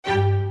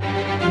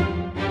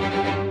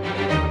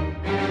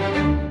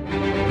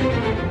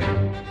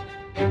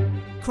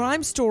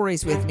Crime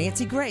Stories with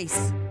Nancy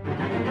Grace.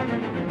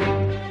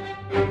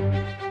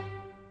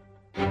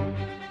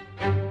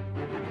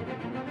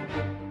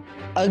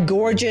 A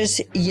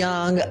gorgeous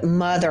young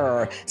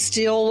mother,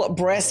 still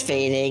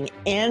breastfeeding,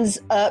 ends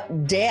up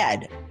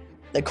dead.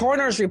 The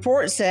coroner's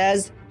report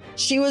says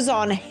she was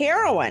on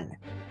heroin,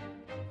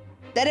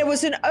 that it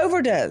was an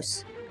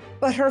overdose,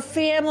 but her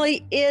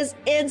family is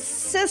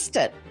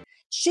insistent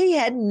she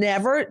had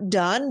never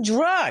done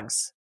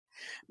drugs.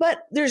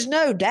 But there's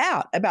no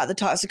doubt about the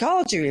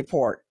toxicology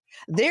report.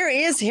 There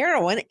is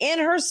heroin in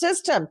her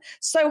system.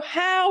 So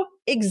how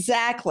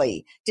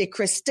exactly did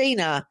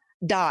Christina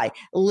die,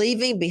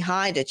 leaving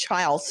behind a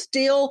child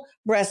still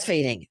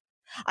breastfeeding?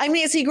 I'm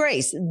Nancy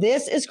Grace.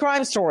 This is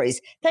Crime Stories.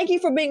 Thank you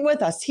for being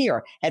with us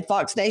here at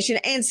Fox Nation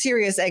and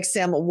Sirius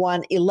XM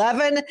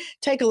 111.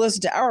 Take a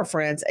listen to our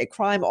friends at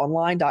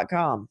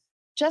crimeonline.com.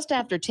 Just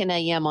after 10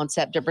 a.m. on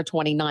September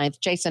 29th,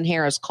 Jason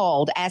Harris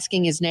called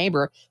asking his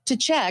neighbor to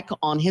check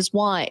on his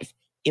wife.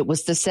 It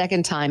was the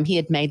second time he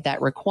had made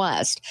that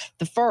request.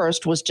 The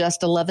first was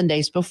just 11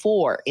 days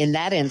before. In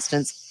that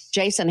instance,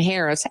 Jason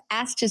Harris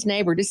asked his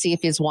neighbor to see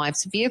if his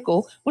wife's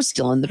vehicle was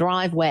still in the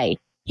driveway.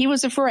 He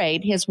was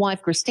afraid his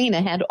wife,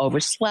 Christina, had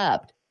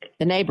overslept.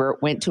 The neighbor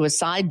went to a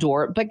side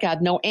door but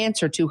got no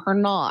answer to her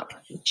knock.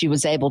 She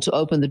was able to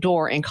open the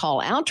door and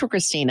call out to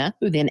Christina,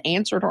 who then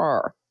answered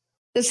her.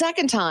 The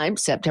second time,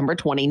 September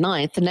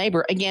 29th, the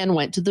neighbor again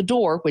went to the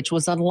door, which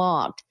was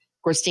unlocked.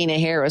 Christina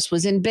Harris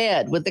was in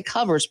bed with the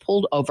covers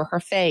pulled over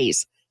her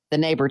face. The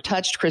neighbor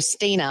touched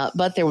Christina,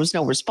 but there was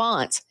no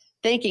response.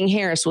 Thinking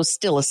Harris was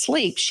still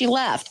asleep, she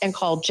left and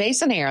called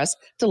Jason Harris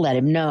to let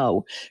him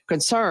know.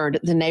 Concerned,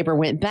 the neighbor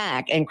went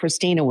back and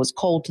Christina was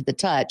cold to the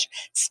touch,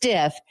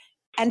 stiff,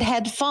 and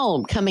had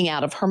foam coming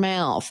out of her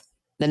mouth.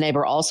 The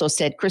neighbor also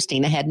said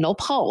Christina had no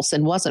pulse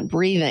and wasn't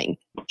breathing.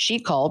 She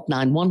called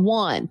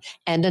 911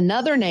 and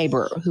another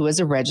neighbor who is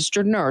a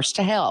registered nurse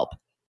to help.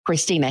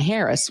 Christina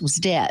Harris was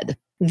dead.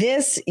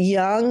 This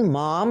young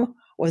mom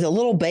with a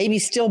little baby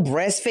still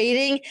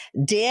breastfeeding,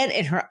 dead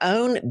in her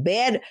own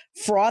bed,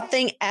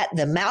 frothing at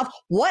the mouth.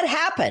 What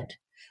happened?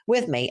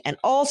 With me, an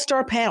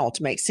all-star panel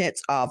to make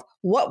sense of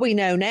what we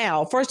know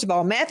now. First of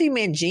all, Matthew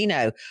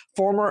Mangino,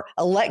 former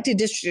elected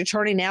district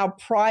attorney, now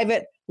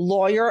private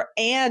lawyer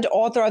and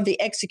author of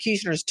The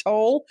Executioner's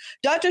Toll.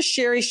 Dr.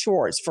 Sherry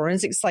Schwartz,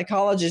 forensic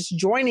psychologist,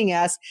 joining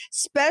us,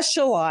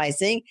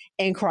 specializing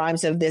in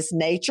crimes of this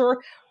nature.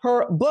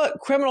 Her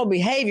book, Criminal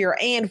Behavior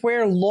and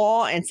Where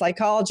Law and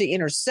Psychology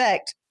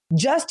Intersect.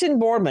 Justin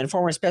Boardman,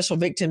 former Special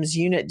Victims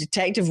Unit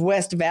Detective,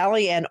 West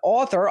Valley, and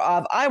author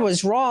of I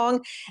Was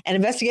Wrong, an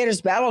investigator's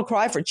battle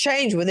cry for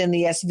change within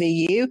the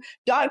SVU.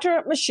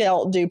 Dr.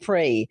 Michelle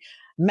Dupree,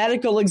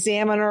 medical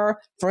examiner,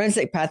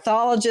 forensic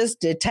pathologist,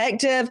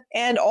 detective,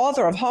 and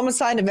author of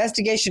Homicide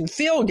Investigation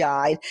Field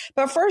Guide.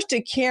 But first to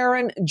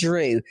Karen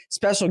Drew,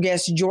 special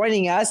guest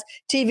joining us,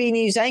 TV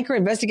news anchor,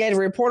 investigative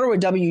reporter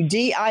with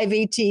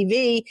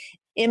WDIV-TV,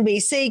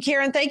 NBC.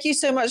 Karen, thank you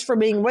so much for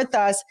being with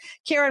us.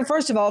 Karen,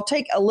 first of all,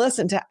 take a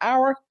listen to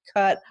our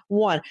cut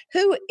one.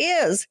 Who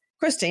is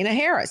Christina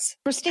Harris?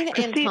 Christina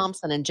Ann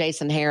Thompson and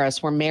Jason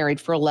Harris were married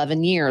for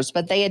 11 years,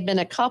 but they had been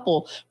a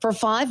couple for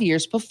 5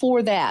 years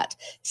before that.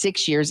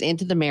 6 years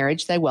into the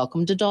marriage, they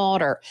welcomed a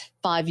daughter.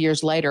 5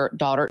 years later,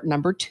 daughter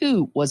number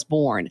 2 was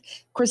born.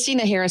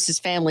 Christina Harris's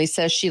family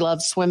says she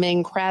loves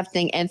swimming,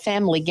 crafting, and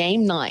family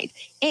game night,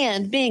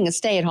 and being a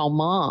stay-at-home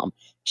mom.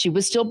 She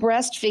was still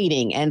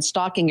breastfeeding and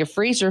stocking a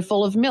freezer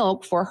full of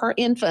milk for her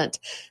infant.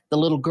 The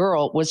little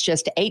girl was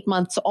just 8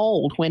 months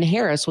old when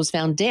Harris was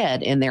found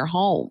dead in their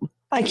home.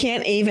 I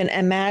can't even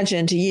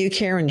imagine to you,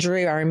 Karen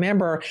Drew. I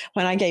remember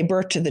when I gave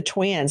birth to the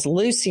twins,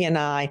 Lucy and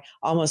I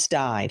almost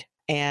died.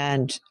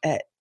 And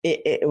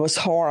it was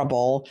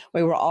horrible.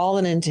 We were all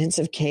in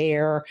intensive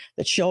care.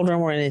 The children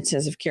were in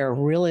intensive care a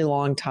really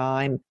long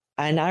time.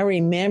 And I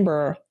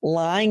remember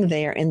lying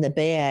there in the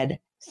bed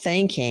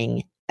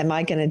thinking, am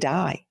I going to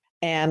die?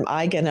 Am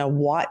I going to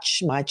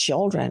watch my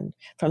children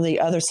from the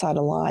other side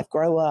of life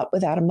grow up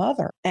without a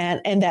mother?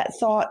 And that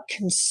thought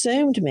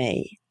consumed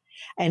me.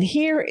 And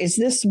here is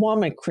this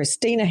woman,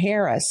 Christina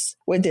Harris,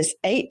 with this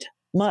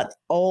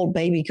 8-month-old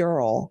baby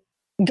girl,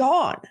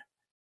 gone.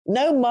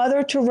 No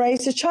mother to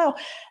raise a child.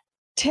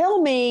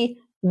 Tell me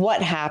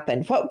what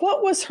happened.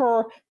 What was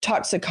her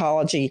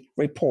toxicology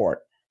report?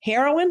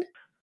 Heroin?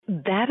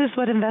 That is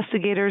what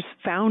investigators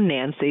found,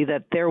 Nancy,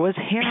 that there was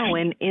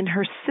heroin in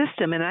her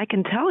system. And I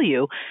can tell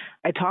you,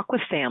 I talked with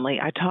family.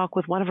 I talked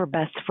with one of her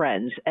best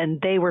friends, and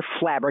they were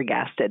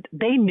flabbergasted.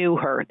 They knew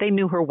her. They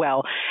knew her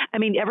well. I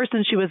mean, ever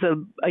since she was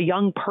a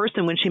young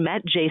person, when she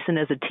met Jason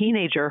as a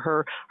teenager,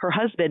 her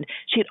husband,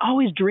 she had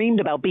always dreamed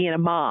about being a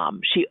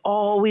mom. She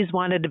always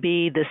wanted to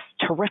be this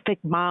terrific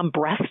mom.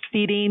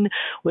 Breastfeeding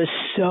was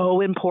so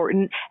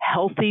important.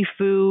 Healthy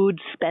food,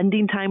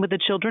 spending time with the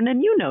children.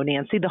 And you know,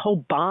 Nancy, the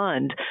whole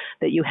bond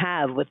that you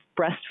have with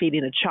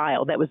breastfeeding a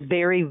child, that was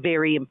very,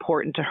 very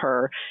important to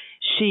her.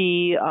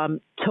 She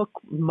took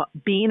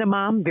being a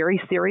mom very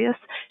serious.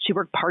 She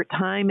worked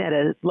part-time at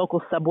a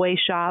local Subway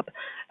shop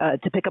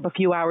to pick up a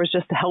few hours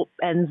just to help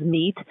ends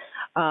meet.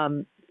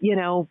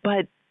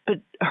 But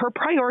but her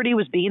priority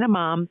was being a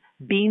mom,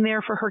 being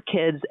there for her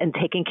kids and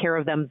taking care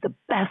of them the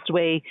best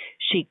way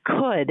she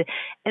could.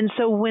 And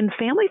so when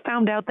family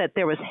found out that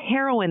there was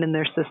heroin in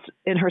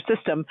her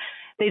system,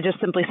 they just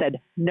simply said,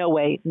 no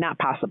way, not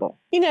possible.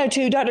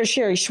 To Dr.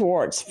 Sherry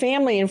Schwartz,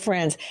 family and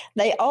friends,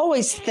 they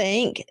always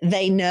think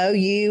they know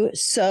you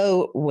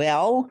so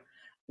well.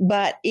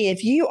 But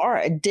if you are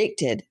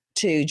addicted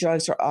to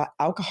drugs or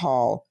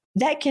alcohol,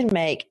 that can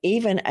make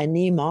even a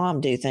new mom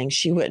do things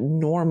she wouldn't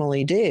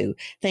normally do,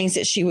 things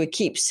that she would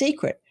keep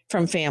secret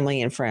from family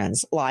and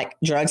friends, like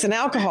drugs and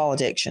alcohol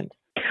addiction.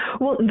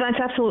 Well, that's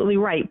absolutely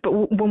right.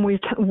 But when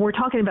we're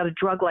talking about a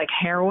drug like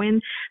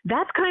heroin,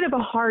 that's kind of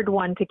a hard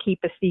one to keep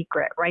a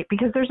secret, right?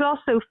 Because there's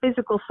also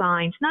physical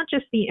signs, not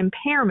just the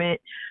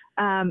impairment,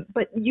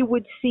 but you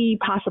would see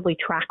possibly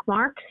track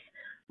marks,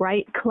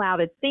 right?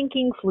 Clouded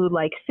thinking,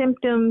 flu-like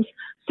symptoms.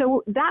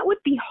 So that would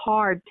be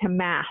hard to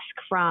mask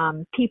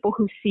from people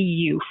who see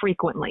you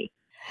frequently.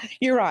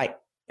 You're right.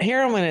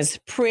 Heroin is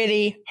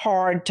pretty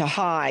hard to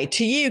hide.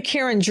 To you,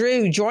 Karen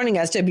Drew, joining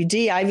us,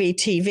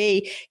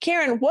 WDIV-TV.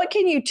 Karen, what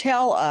can you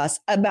tell us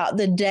about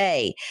the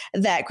day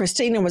that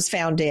Christina was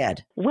found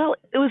dead? Well,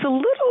 it was a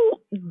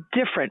little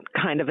different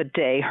kind of a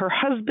day. Her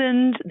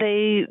husband,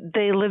 they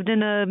lived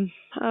in a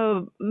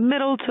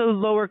middle to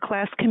lower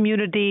class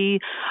community.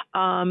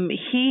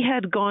 He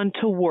had gone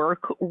to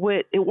work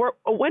went to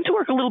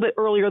work a little bit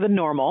earlier than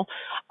normal,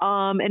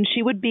 and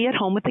she would be at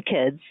home with the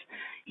kids.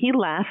 He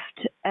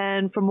left,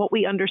 and from what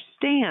we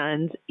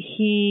understand,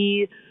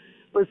 he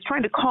was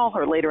trying to call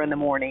her later in the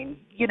morning,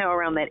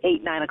 around that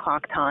 8, 9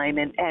 o'clock time,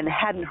 and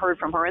hadn't heard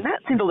from her. And that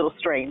seemed a little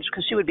strange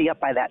because she would be up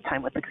by that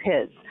time with the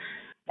kids,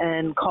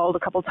 and called a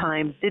couple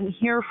times, didn't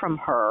hear from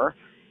her.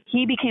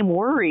 He became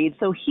worried,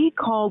 so he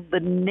called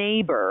the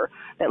neighbor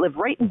that lived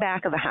right in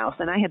back of the house,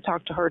 and I had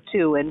talked to her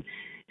too, and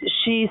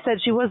she said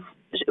it was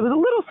a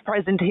little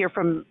surprising to hear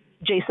from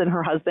Jason,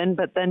 her husband,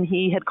 but then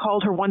he had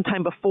called her one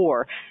time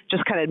before,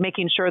 just kind of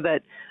making sure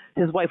that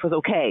his wife was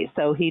okay.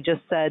 So he just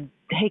said,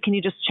 hey, can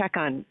you just check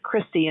on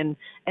Christy and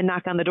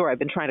knock on the door? I've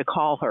been trying to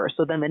call her.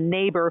 So then the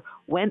neighbor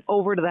went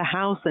over to the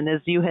house, and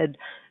as you had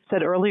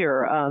said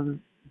earlier,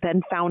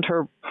 then found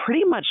her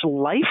pretty much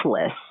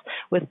lifeless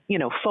with,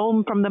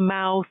 foam from the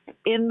mouth,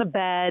 in the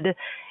bed.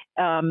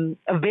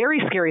 A very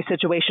scary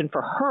situation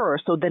for her.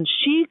 So then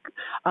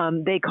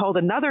they called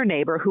another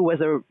neighbor who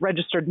was a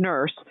registered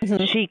nurse.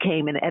 Mm-hmm. She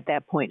came, and at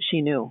that point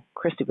she knew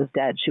Christy was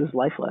dead. She was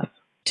lifeless.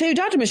 To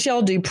Dr.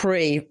 Michelle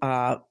Dupree,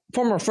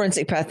 former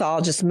forensic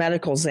pathologist,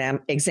 medical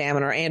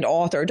examiner, and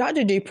author.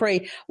 Dr.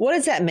 Dupree, what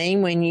does that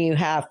mean when you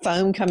have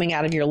foam coming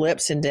out of your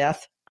lips in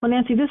death? Well,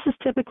 Nancy, this is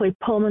typically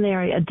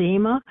pulmonary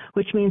edema,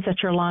 which means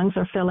that your lungs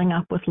are filling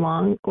up with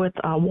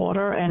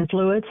water and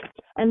fluids.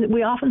 And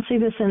we often see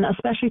this in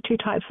especially 2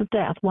 types of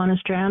death. One is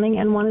drowning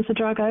and one is a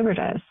drug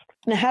overdose.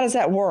 Now, how does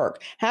that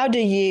work? How do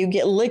you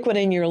get liquid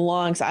in your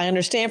lungs? I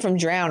understand from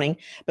drowning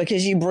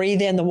because you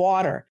breathe in the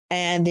water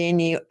and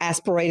then you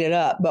aspirate it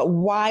up. But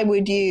why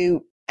would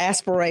you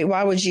aspirate?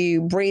 Why would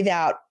you breathe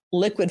out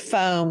liquid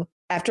foam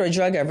after a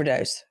drug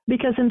overdose?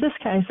 Because in this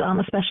case,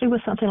 especially with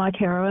something like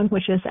heroin,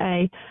 which is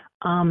a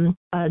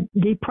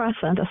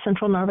depressant, a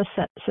central nervous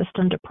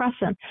system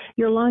depressant,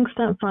 your lungs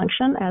don't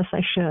function as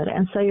they should.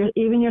 And so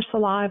even your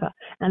saliva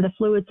and the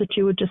fluids that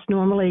you would just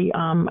normally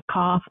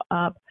cough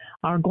up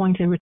are going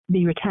to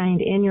be retained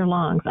in your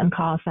lungs and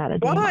cause that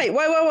edema.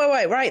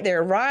 Wait, right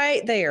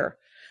there.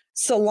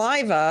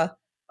 Saliva,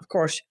 of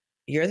course,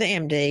 you're the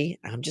MD,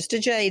 I'm just a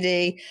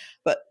JD,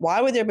 but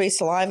why would there be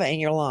saliva in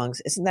your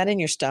lungs? Isn't that in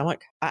your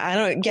stomach? I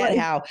don't get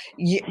how,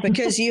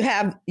 because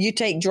you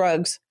take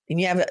drugs and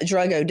you have a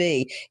drug OD,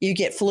 you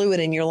get fluid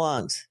in your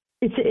lungs.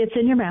 It's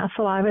in your mouth.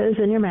 Saliva is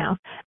in your mouth,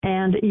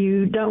 and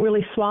you don't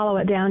really swallow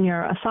it down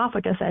your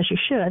esophagus as you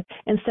should.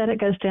 Instead, it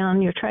goes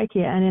down your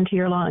trachea and into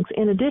your lungs.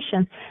 In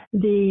addition,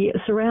 the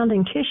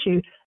surrounding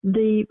tissue,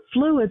 the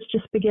fluids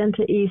just begin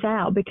to ease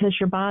out because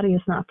your body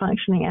is not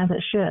functioning as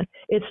it should.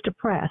 It's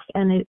depressed,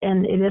 and it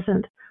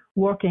isn't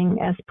working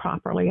as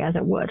properly as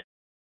it would.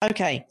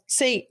 Okay.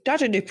 See,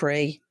 Dr.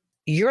 Dupree,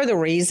 you're the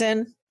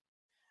reason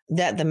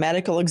that the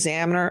medical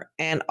examiner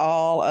and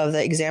all of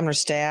the examiner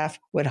staff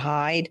would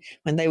hide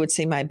when they would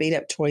see my beat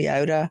up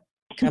Toyota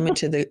come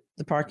into the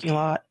parking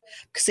lot.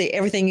 See,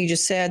 everything you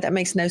just said, that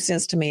makes no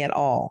sense to me at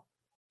all.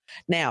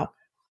 Now,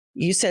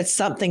 you said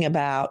something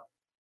about,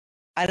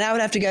 and I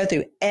would have to go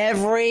through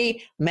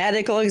every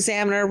medical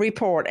examiner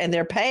report and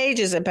their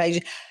pages and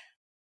pages,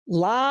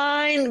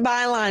 line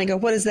by line, and go,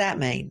 what does that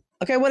mean?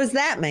 Okay, what does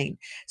that mean?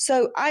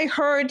 So I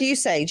heard you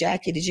say,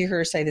 Jackie, did you hear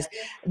her say this?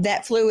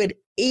 That fluid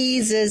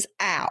eases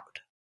out.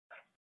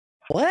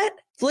 What?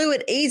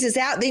 Fluid eases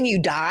out, then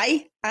you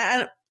die?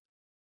 I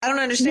don't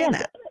understand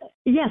that.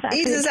 Yes.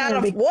 Eases out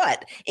of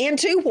what?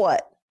 Into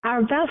what?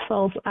 Our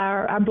vessels,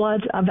 our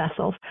blood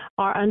vessels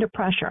are under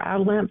pressure. Our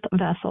lymph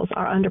vessels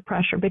are under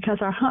pressure because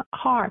our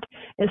heart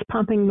is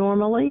pumping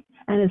normally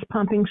and is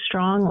pumping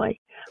strongly.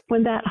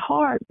 When that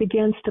heart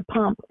begins to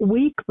pump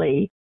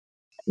weakly,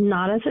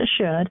 not as it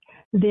should,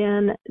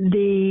 then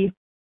the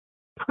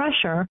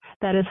pressure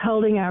that is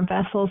holding our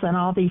vessels and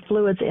all the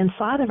fluids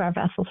inside of our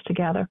vessels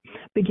together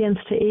begins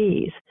to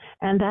ease.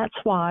 And that's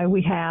why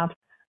we have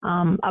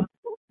a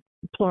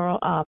pleural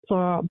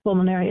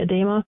pulmonary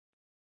edema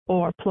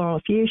or pleural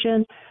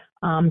effusion,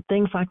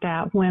 things like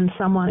that when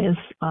someone is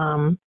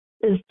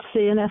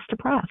CNS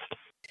depressed.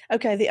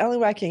 Okay, the only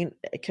way I can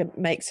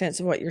make sense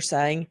of what you're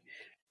saying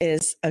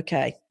is,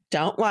 okay,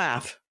 don't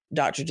laugh,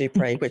 Dr.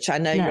 Dupree, which I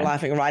know you're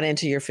laughing right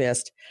into your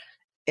fist,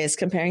 is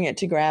comparing it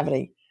to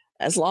gravity.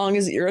 As long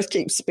as the earth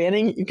keeps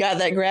spinning, you got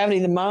that gravity.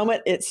 The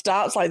moment it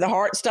stops, like the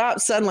heart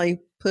stops, suddenly,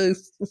 poof,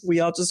 we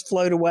all just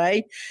float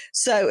away.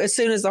 So as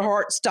soon as the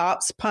heart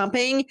stops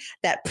pumping,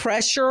 that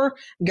pressure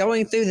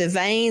going through the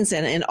veins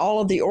and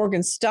all of the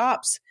organs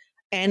stops.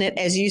 And it,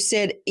 as you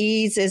said,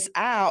 eases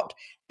out.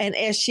 And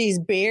as she's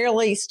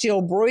barely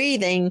still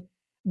breathing,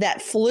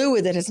 that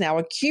fluid that has now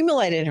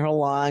accumulated in her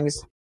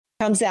lungs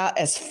comes out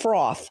as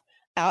froth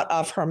out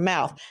of her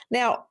mouth.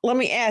 Now, let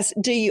me ask,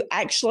 do you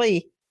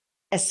actually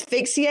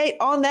asphyxiate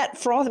on that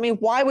froth? I mean,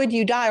 why would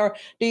you die? Or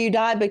do you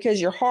die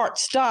because your heart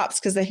stops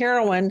because the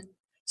heroin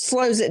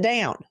slows it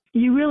down?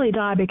 You really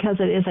die because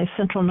it is a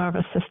central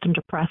nervous system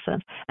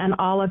depressant, and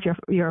all of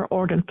your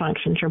organ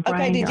functions, your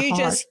brain, okay, did your you heart.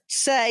 Just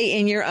say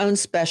in your own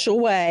special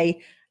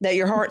way that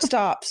your heart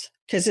stops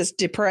because it's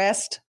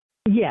depressed?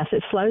 Yes,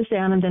 it slows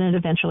down and then it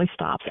eventually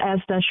stops, as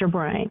does your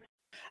brain.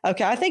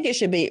 Okay, I think it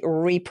should be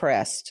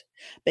repressed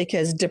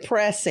because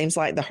depressed seems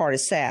like the heart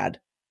is sad.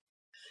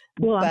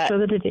 Well, I'm sure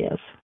that it is.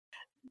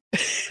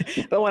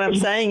 But what I'm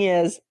saying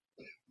is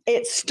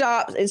it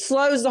stops, it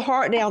slows the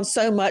heart down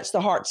so much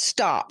the heart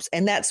stops.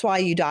 And that's why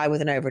you die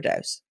with an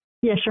overdose.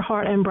 Yes, your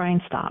heart and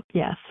brain stop.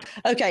 Yes.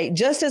 Okay.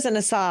 Just as an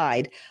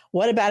aside,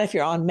 what about if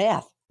you're on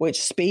meth,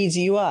 which speeds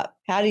you up?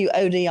 How do you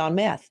OD on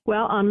meth?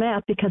 Well, on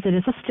meth, because it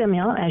is a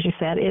stimulant, as you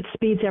said, it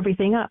speeds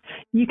everything up.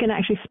 You can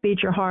actually speed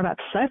your heart up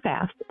so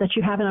fast that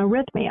you have an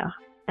arrhythmia,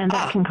 and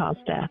that can cause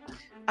death.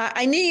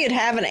 I knew you'd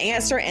have an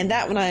answer, and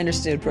that one I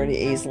understood pretty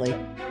easily.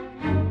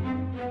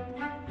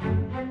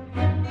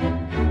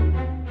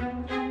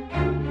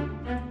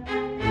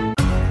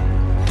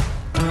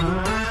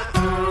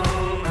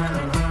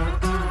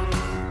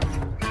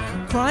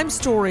 Crime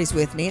Stories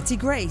with Nancy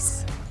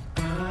Grace.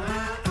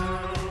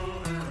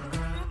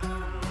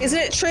 Isn't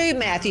it true,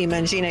 Matthew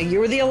Mangino? You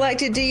were the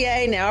elected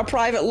DA, now a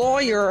private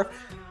lawyer.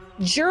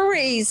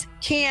 Juries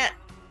can't,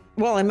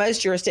 well, in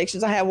most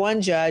jurisdictions, I have one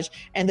judge,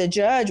 and the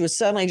judge would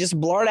suddenly just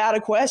blurt out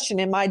a question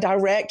in my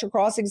direct or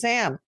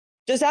cross-exam,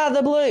 just out of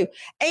the blue.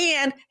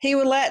 And he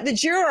would let the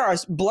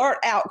jurors blurt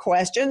out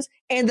questions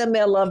in the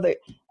middle of the,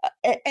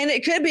 and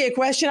it could be a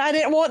question I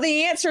didn't want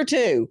the answer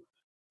to.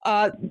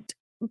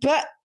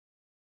 But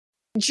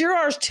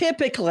jurors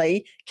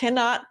typically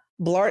cannot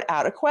blurt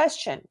out a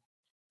question.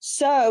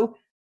 So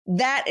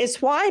that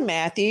is why,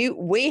 Matthew,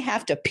 we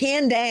have to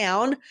pin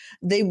down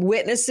the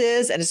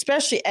witnesses and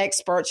especially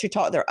experts who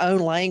talk their own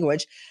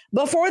language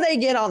before they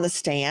get on the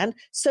stand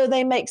so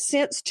they make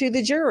sense to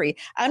the jury.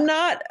 I'm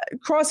not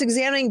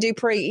cross-examining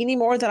Dupree any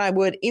more than I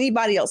would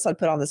anybody else I'd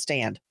put on the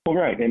stand. Well,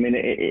 right. I mean,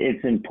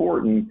 it's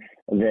important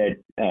that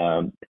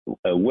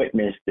a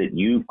witness that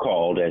you've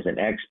called as an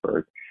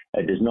expert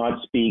does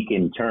not speak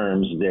in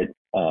terms that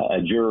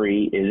a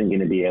jury isn't going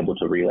to be able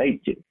to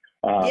relate to.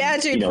 Yeah,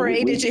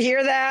 Dupree, did you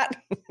hear that?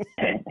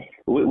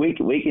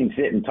 we can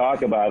sit and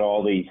talk about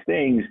all these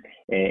things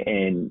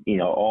and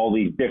all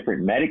these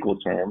different medical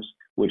terms,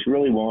 which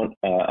really won't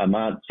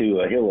amount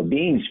to a hill of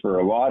beans for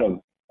a lot of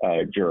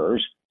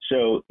jurors.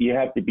 So you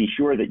have to be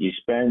sure that you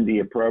spend the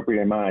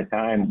appropriate amount of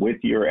time with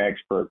your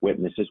expert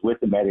witnesses, with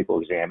the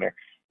medical examiner,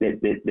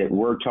 that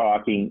we're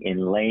talking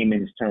in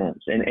layman's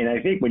terms. And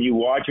I think when you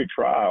watch a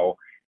trial,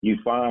 you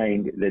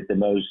find that the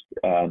most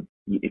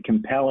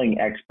compelling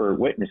expert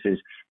witnesses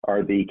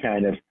are the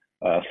kind of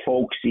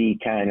folksy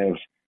kind of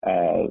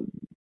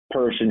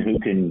person who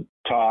can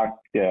talk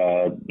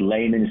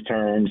layman's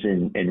terms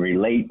and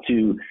relate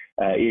to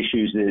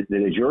issues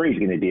that a jury is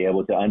going to be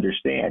able to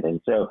understand.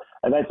 And so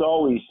that's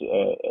always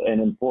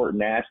an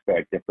important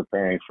aspect of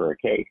preparing for a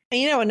case.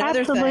 And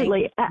another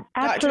Absolutely. thing.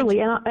 Absolutely.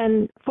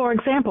 And for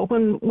example,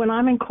 when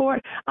I'm in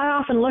court, I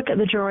often look at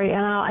the jury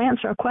and I'll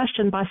answer a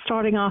question by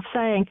starting off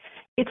saying,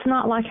 it's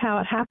not like how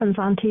it happens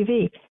on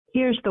TV.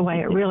 Here's the way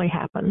it really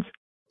happens.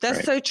 That's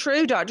Right. so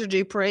true, Dr.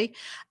 Dupree.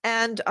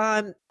 And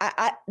Dr.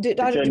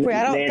 Dupree,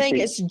 I don't think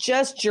it's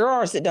just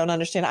jurors that don't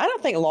understand. I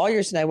don't think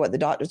lawyers know what the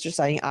doctors are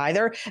saying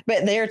either,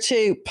 but they're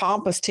too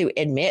pompous to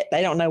admit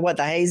they don't know what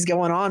the hell's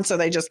going on, so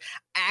they just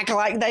act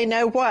like they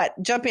know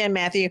what. Jump in,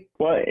 Matthew.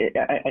 Well,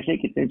 I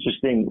think it's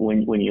interesting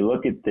when you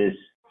look at this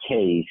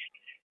case,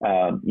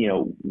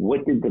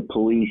 what did the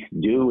police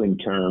do in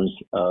terms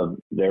of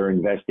their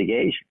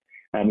investigation?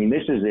 I mean,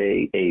 this is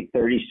a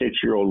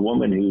 36-year-old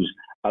woman who's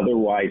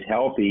otherwise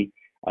healthy.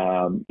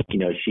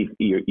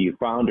 You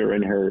found her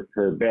in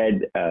her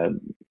bed,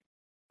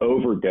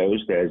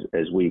 overdosed,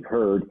 as we've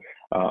heard,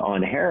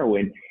 on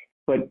heroin.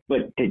 But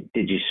did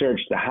you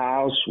search the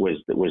house?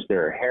 Was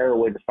there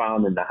heroin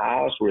found in the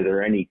house? Were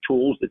there any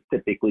tools that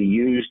typically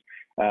used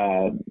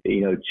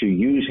to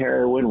use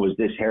heroin? Was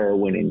this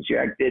heroin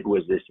injected?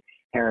 Was this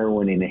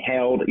heroin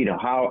inhaled?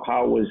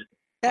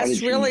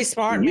 That's really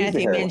smart,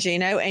 Matthew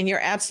Mangino, and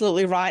you're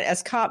absolutely right.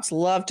 As cops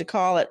love to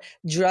call it,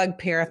 drug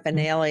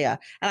paraphernalia.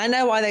 And I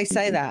know why they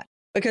say that,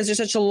 because there's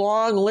such a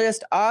long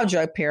list of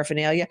drug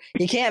paraphernalia.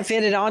 You can't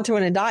fit it onto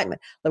an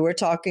indictment. But we're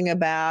talking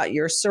about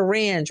your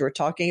syringe. We're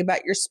talking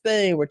about your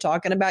spoon. We're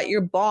talking about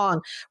your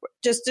bong.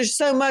 There's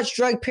so much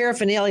drug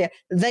paraphernalia.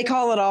 They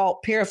call it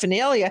all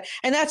paraphernalia.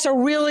 And that's a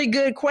really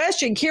good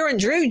question. Karen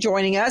Drew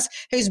joining us,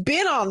 who's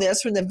been on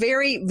this from the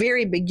very,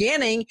 very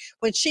beginning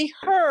when she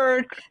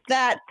heard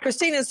that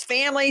Christina's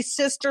family,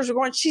 sisters were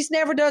going, she's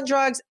never done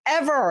drugs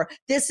ever.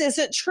 This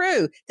isn't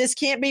true. This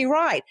can't be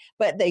right.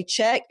 But they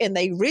check and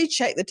they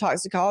recheck the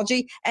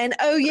toxicology. And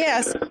oh,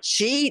 yes,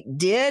 she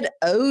did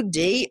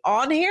OD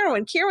on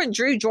heroin. Karen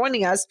Drew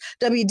joining us,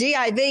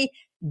 WDIV.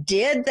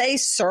 Did they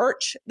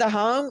search the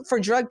home for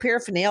drug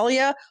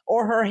paraphernalia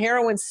or her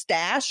heroin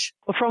stash?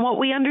 Well, from what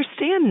we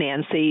understand,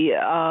 Nancy,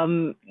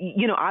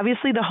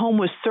 obviously the home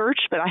was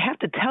searched, but I have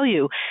to tell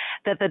you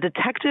that the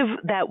detective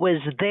that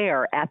was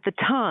there at the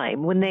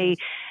time when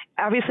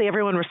obviously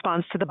everyone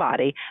responds to the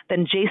body,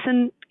 then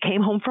Jason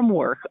came home from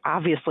work,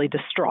 obviously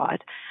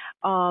distraught.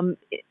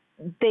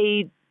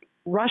 They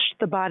rushed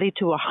the body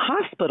to a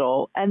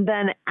hospital, and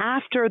then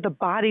after the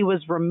body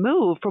was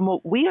removed, from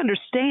what we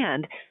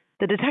understand,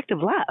 the detective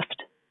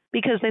left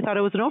because they thought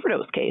it was an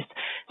overdose case.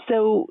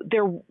 So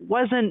there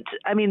wasn't,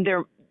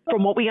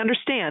 from what we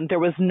understand, there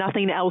was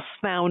nothing else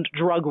found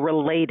drug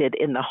related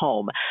in the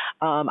home.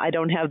 I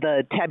don't have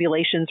the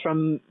tabulations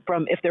from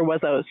if there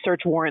was a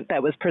search warrant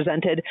that was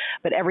presented,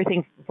 but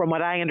everything from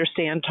what I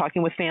understand,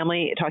 talking with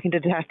family, talking to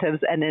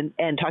detectives,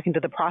 and talking to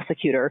the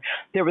prosecutor,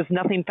 there was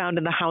nothing found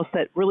in the house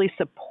that really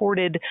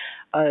supported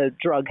a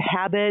drug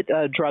habit,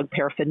 drug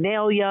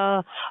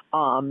paraphernalia,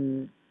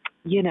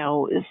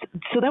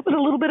 so that was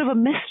a little bit of a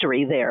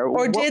mystery there.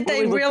 Or did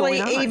they really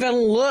even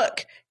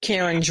look,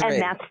 Karen Drew?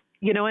 And that's,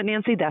 you know what,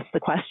 Nancy, that's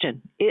the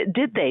question.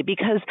 Did they?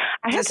 Because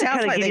I have to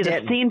kind of give you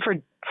the scene for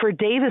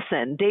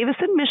Davison.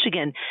 Davison,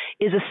 Michigan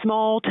is a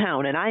small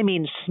town, and I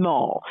mean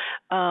small.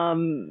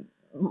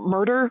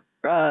 Murder,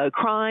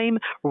 crime,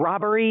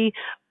 robbery,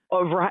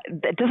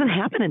 that doesn't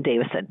happen in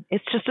Davison.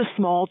 It's just a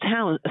small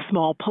town, a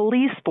small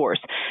police force.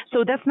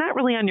 So that's not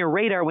really on your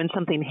radar when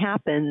something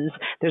happens.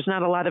 There's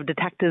not a lot of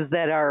detectives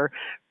that are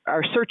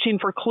searching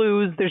for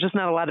clues. There's just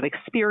not a lot of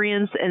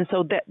experience. And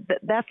so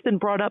that's been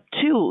brought up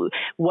too.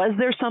 Was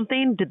there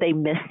something? Did they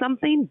miss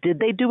something? Did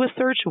they do a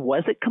search?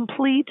 Was it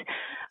complete?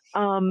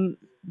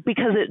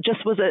 Because it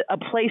just was a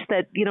place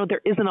that,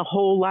 there isn't a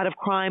whole lot of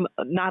crime,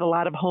 not a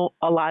lot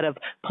of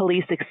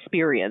police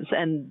experience.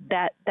 And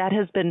that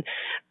has been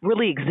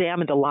really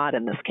examined a lot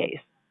in this case.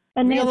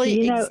 And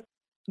Nancy, really,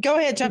 go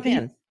ahead, jump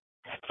in.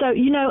 So,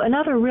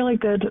 another really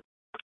good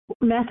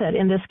method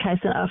in this case,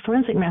 a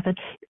forensic method,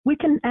 we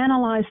can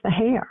analyze the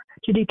hair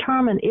to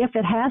determine if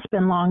it has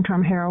been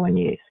long-term heroin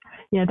use.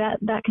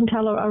 That can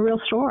tell a real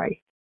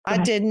story. I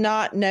did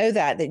not know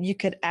that you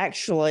could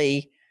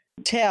actually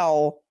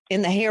tell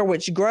in the hair,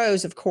 which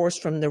grows, of course,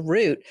 from the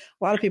root.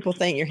 A lot of people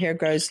think your hair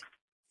grows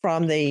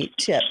from the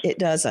tip. It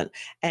doesn't.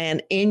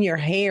 And in your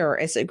hair,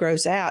 as it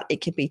grows out,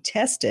 it can be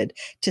tested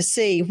to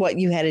see what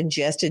you had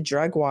ingested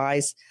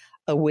drug-wise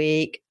a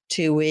week,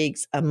 2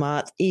 weeks, a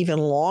month, even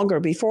longer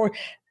before.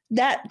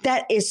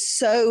 That is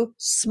so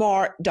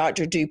smart,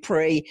 Dr.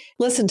 Dupree.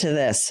 Listen to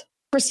this.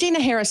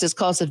 Christina Harris's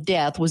cause of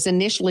death was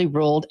initially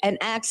ruled an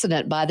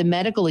accident by the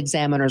medical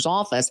examiner's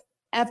office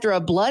after a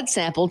blood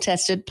sample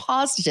tested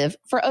positive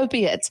for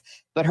opiates.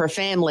 But her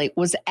family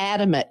was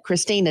adamant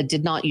Christina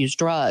did not use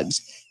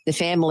drugs. The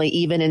family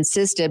even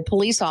insisted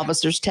police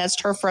officers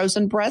test her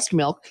frozen breast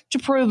milk to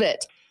prove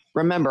it.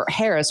 Remember,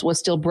 Harris was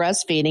still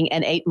breastfeeding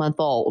an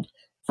 8-month-old.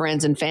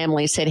 Friends and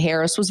family said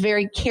Harris was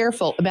very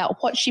careful about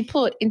what she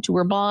put into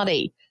her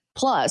body.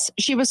 Plus,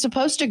 she was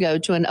supposed to go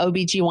to an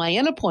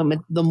OBGYN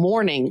appointment the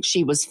morning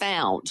she was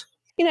found.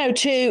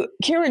 To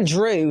Karen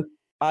Drew,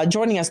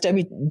 joining us,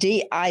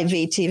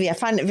 WDIV TV, I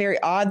find it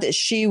very odd that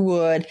she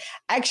would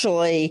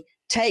actually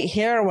take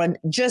heroin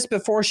just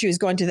before she was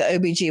going to the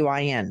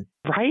OBGYN.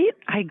 Right?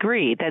 I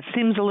agree. That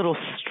seems a little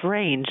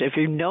strange if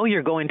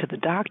you're going to the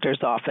doctor's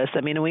office.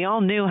 We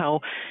all knew how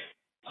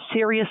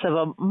serious of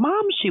a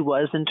mom she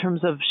was in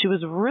terms of she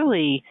was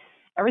really,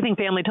 everything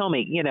family told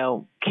me,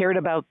 cared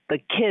about the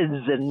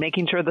kids and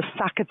making sure the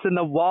sockets in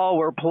the wall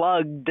were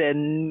plugged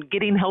and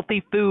getting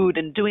healthy food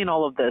and doing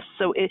all of this.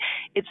 So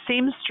it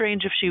seems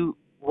strange if she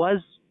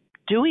was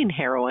doing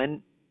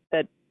heroin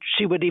that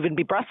she would even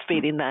be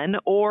breastfeeding then,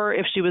 or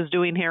if she was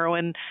doing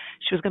heroin,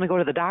 she was going to go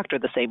to the doctor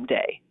the same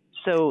day.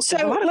 So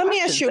let me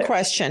ask you a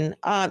question.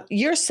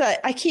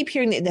 I keep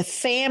hearing that the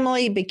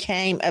family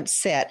became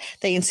upset.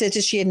 They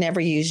insisted she had never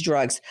used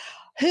drugs.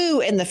 Who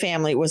in the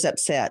family was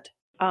upset?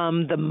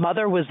 The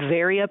mother was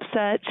very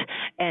upset,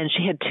 and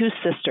she had 2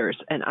 sisters.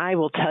 And I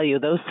will tell you,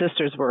 those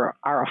sisters are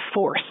a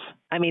force.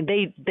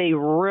 They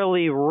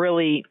really,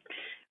 really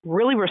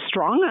really were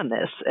strong on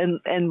this,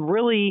 and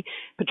really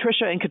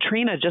Patricia and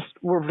Katrina just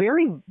were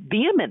very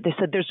vehement. They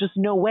said, there's just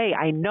no way.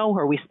 I know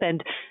her. We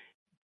spend,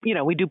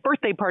 we do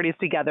birthday parties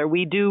together.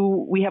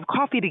 We have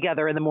coffee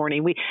together in the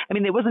morning.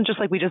 It wasn't just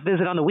like we just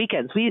visit on the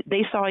weekends.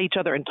 They saw each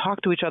other and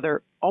talked to each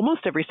other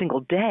almost every single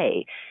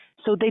day.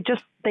 So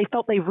they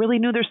felt they really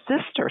knew their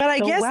sister. But I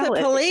guess the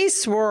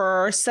police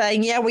were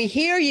saying, yeah, we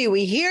hear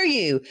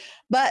you.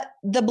 But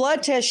the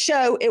blood tests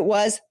show it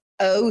was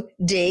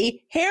OD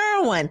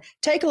heroin.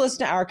 Take a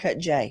listen to our cut,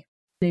 Jay.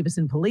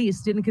 Davison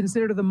police didn't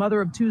consider the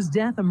mother of two's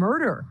death a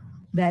murder.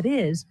 That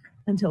is,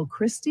 until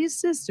Christy's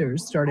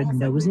sisters started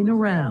nosing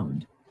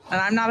around.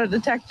 And I'm not a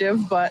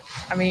detective, but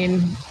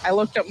I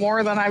looked up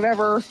more than I've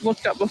ever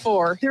looked up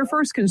before. Their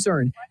first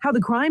concern, how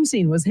the crime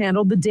scene was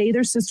handled the day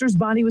their sister's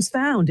body was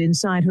found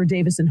inside her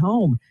Davison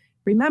home.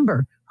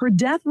 Remember, her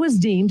death was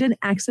deemed an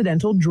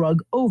accidental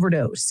drug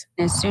overdose.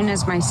 As soon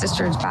as my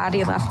sister's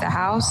body left the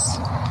house,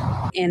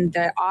 and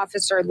the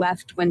officer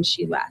left when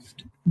she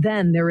left.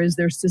 Then there is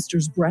their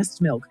sister's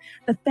breast milk.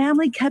 The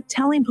family kept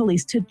telling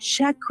police to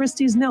check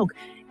Christy's milk.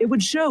 It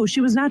would show she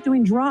was not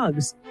doing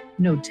drugs.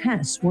 No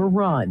tests were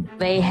run.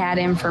 They had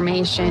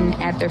information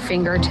at their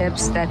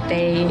fingertips that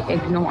they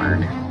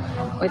ignored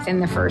within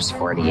the first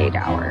 48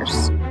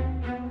 hours.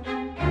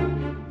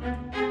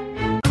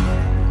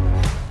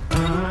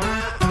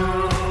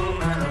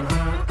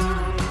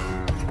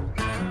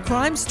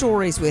 Crime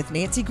Stories with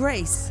Nancy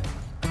Grace.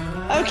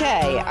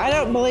 Okay, I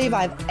don't believe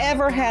I've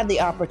ever had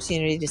the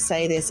opportunity to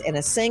say this in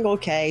a single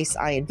case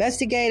I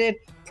investigated,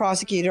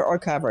 prosecuted, or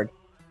covered.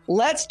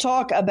 Let's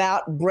talk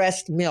about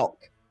breast milk.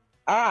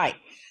 All right.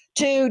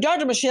 To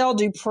Dr. Michelle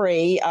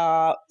Dupree,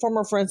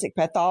 former forensic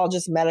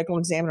pathologist, medical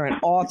examiner, and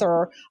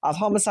author of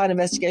Homicide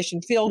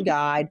Investigation Field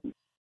Guide,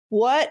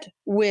 what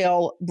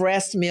will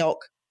breast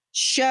milk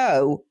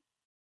show,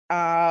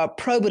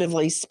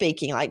 probatively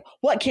speaking? Like,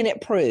 what can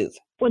it prove?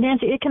 Well,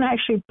 Nancy, it can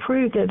actually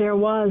prove that there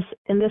was,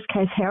 in this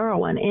case,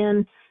 heroin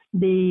in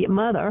the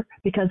mother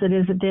because it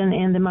is then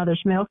in the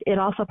mother's milk. It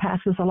also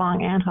passes along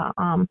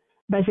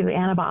basically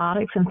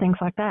antibiotics and things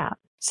like that.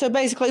 So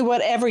basically,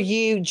 whatever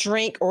you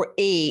drink or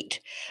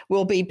eat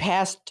will be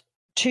passed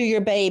to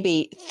your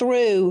baby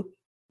through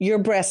your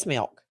breast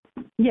milk.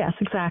 Yes,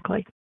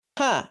 exactly.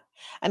 Huh.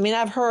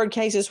 I've heard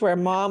cases where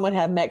mom would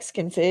have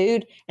Mexican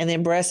food and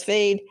then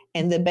breastfeed,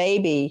 and the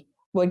baby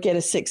would get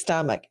a sick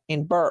stomach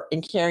and burp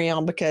and carry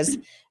on because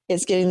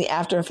it's getting the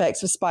after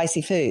effects of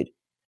spicy food.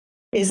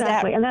 Is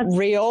exactly. that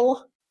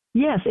real?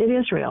 Yes, it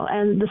is real.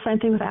 And the same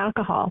thing with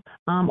alcohol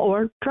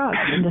or drugs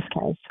in this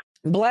case.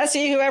 Bless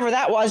you, whoever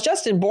that was.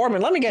 Justin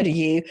Boardman, let me go to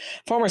you,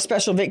 former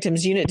Special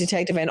Victims Unit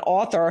detective and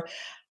author.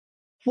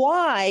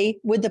 Why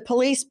would the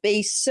police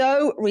be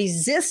so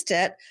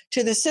resistant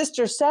to the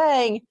sister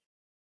saying,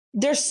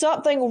 there's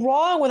something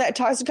wrong with that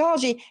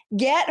toxicology?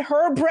 Get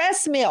her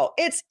breast milk.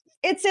 It's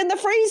in the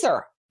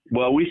freezer.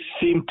 Well, we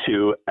seem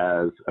to,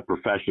 as a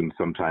profession,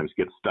 sometimes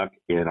get stuck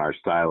in our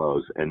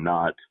silos and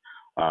not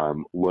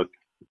look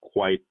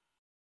quite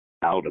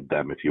out of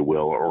them, if you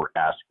will, or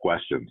ask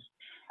questions.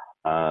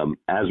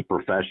 As a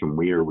profession,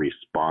 we are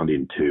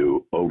responding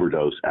to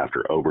overdose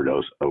after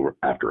overdose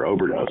after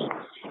overdose.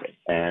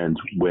 And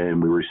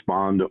when we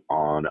respond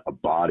on a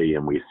body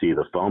and we see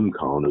the foam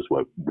cone is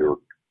what we're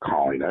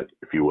calling it,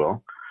 if you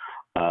will,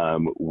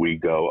 we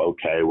go,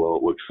 okay, well,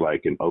 it looks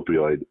like an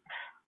opioid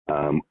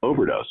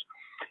overdose.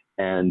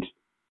 And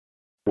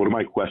one of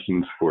my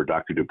questions for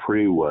Dr.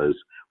 Dupree was,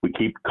 we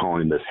keep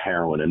calling this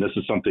heroin, and this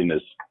is something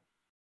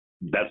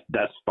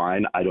that's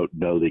fine. I don't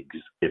know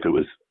if it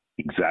was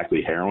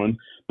exactly heroin,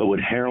 but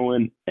would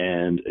heroin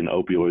and an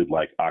opioid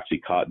like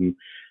Oxycontin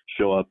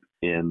show up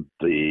in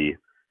the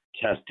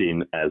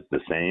testing as the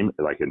same,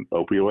 like an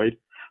opioid?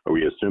 Are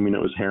we assuming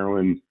it was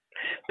heroin?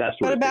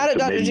 What about it,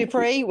 Dr.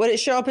 Dupree? Would it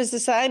show up as the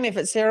same if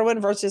it's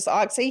heroin versus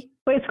oxy?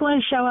 Well, it's going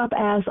to show up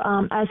as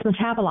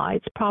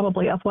metabolites,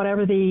 probably, of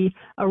whatever the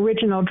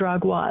original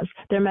drug was.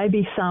 There may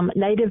be some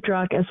native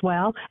drug as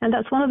well, and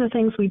that's one of the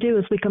things we do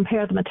is we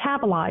compare the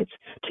metabolites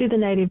to the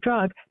native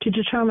drug to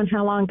determine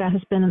how long that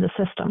has been in the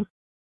system.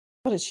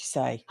 What did she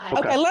say?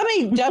 Okay, let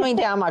me dummy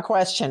down my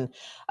question.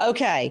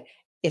 Okay,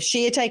 if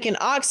she had taken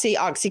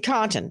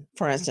Oxycontin,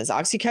 for instance,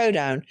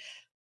 oxycodone,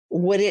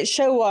 would it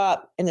show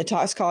up in the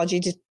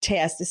toxicology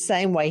test the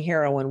same way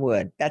heroin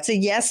would? That's a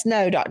yes,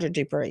 no, Dr.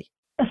 Dupree.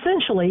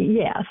 Essentially,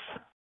 yes.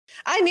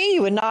 I knew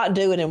you would not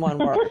do it in one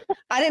word.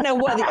 I didn't know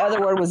what the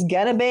other word was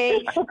going to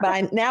be,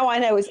 but now I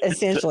know it's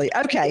essentially.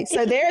 Okay,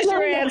 so there's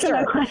your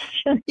answer.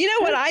 You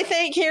know what I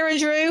think here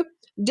is Drew?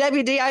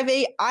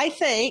 WDIV, I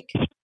think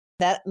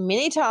that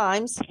many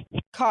times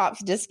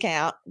cops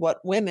discount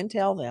what women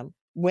tell them,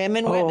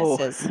 women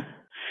witnesses.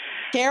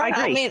 Karen,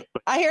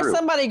 I hear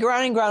somebody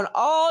groan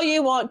all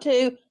you want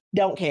to,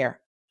 don't care.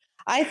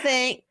 I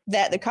think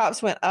that the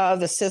cops went,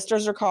 the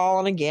sisters are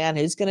calling again.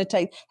 Who's going to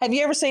take? Have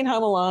you ever seen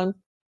Home Alone?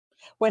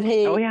 When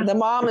the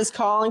mom is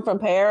calling from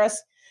Paris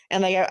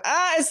and they go,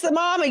 it's the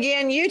mom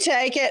again. You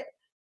take it.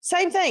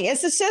 Same thing.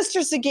 It's the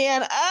sisters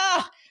again.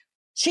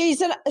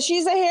 She's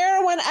a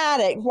heroin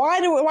addict.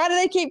 Why do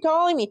they keep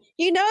calling me?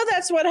 You know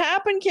that's what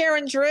happened,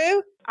 Karen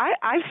Drew.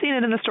 I've seen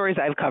it in the stories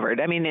I've covered.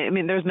 I mean,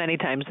 there's many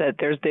times that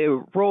there's the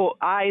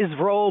eyes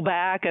roll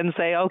back and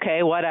say,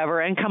 okay,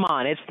 whatever. And come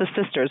on, it's the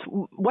sisters.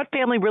 What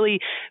family really,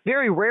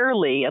 very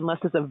rarely, unless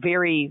it's a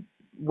very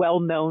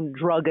well-known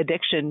drug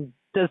addiction,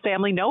 does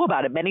family know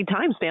about it? Many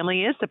times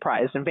family is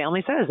surprised and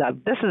family says,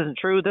 this isn't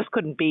true. This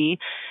couldn't be.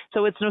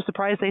 So it's no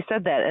surprise they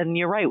said that. And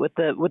you're right with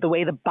the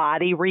way the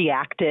body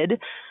reacted.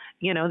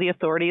 You know, the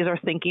authorities are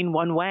thinking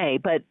one way,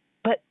 but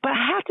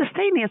I have to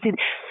say, Nancy,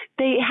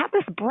 they have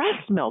this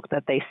breast milk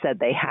that they said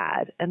they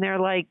had, and they're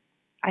like,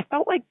 I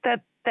felt like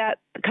that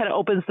kind of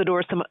opens the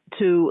doors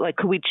to like,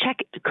 could we check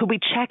it?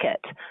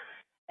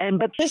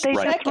 But they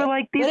just were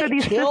like, these are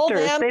these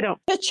sisters. They don't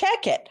to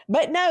check it,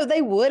 but no,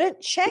 they wouldn't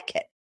check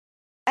it.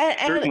 And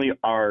certainly,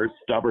 our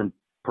stubborn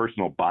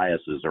personal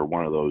biases are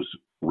one of those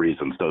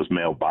reasons, those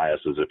male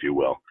biases, if you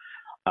will.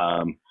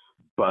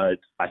 But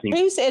I think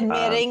who's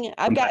admitting?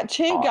 I've got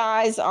two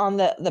guys on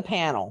the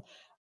panel.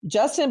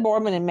 Justin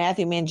Boardman and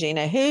Matthew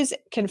Mangina. Who's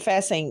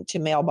confessing to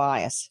male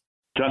bias?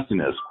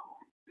 Justin is.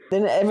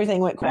 Then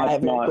everything went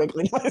quiet very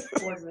quickly.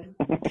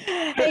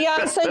 Hey,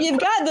 so you've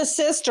got the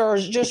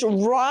sisters just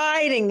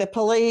riding the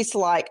police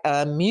like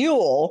a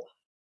mule,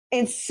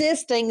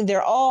 insisting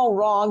they're all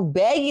wrong,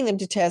 begging them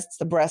to test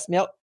the breast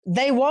milk.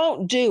 They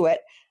won't do it.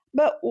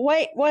 But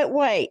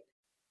wait.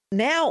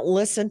 Now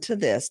listen to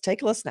this.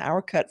 Take a listen to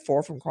our cut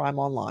 4 from Crime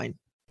Online.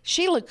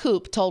 Sheila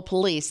Coop told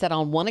police that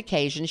on one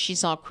occasion she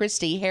saw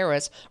Christy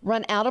Harris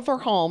run out of her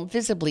home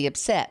visibly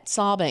upset,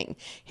 sobbing.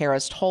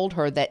 Harris told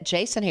her that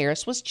Jason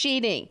Harris was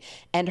cheating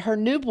and her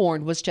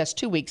newborn was just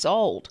 2 weeks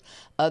old.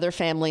 Other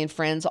family and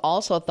friends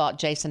also thought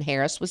Jason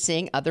Harris was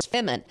seeing other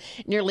women.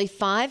 Nearly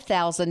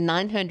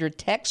 5,900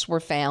 texts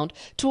were found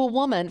to a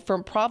woman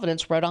from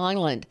Providence, Rhode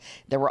Island.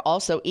 There were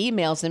also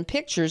emails and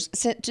pictures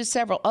sent to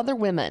several other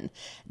women.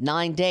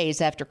 9 days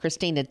after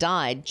Christina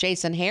died,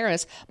 Jason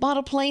Harris bought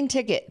a plane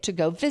ticket to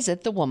go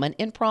visit the woman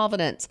in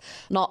Providence.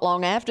 Not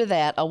long after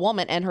that, a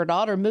woman and her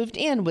daughter moved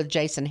in with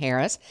Jason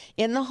Harris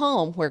in the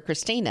home where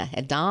Christina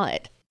had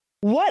died.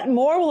 What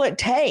more will it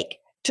take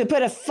to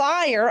put a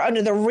fire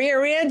under the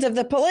rear ends of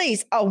the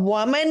police? A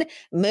woman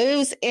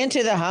moves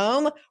into the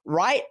home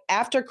right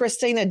after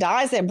Christina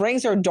dies and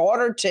brings her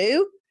daughter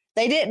too?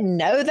 They didn't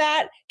know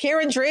that?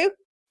 Karen Drew?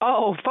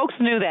 Oh, folks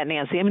knew that,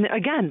 Nancy. I mean,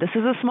 again, this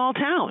is a small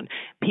town.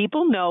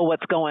 People know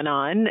what's going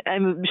on.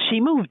 And she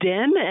moved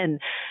in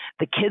and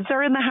the kids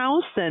are in the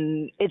house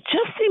and it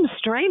just seems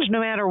strange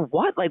no matter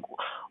what, like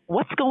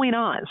what's going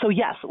on. So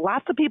yes,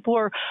 lots of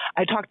people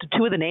I talked to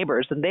two of the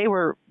neighbors and they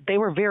were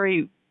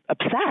very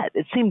upset.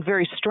 It seemed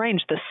very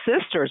strange. The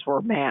sisters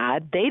were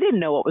mad. They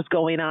didn't know what was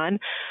going on.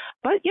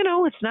 But,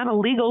 it's not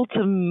illegal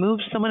to move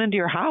someone into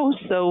your house.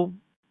 So,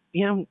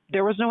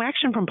 there was no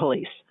action from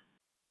police.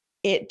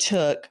 It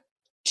took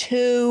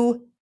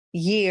 2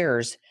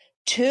 years.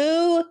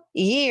 2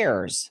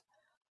 years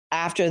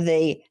after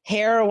the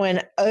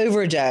heroin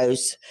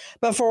overdose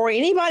before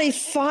anybody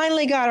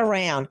finally got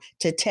around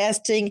to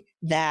testing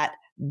that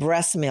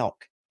breast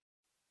milk.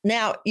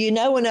 Now,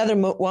 another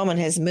woman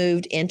has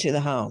moved into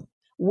the home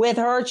with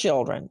her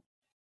children.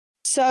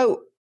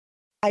 So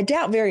I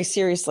doubt very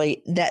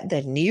seriously that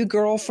the new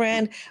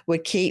girlfriend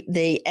would keep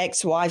the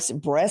ex-wife's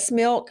breast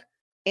milk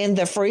in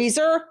the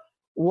freezer.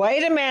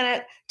 Wait a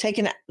minute. Take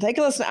a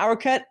listen to our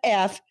cut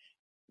F,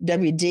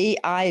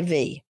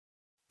 WDIV.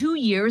 2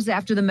 years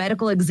after the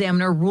medical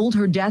examiner ruled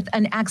her death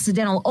an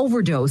accidental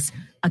overdose,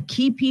 a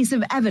key piece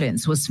of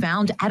evidence was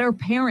found at her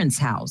parents'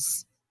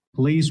 house.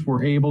 Police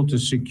were able to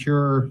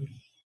secure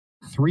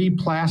 3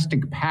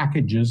 plastic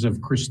packages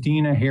of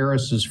Christina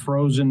Harris's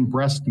frozen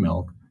breast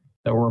milk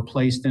that were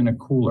placed in a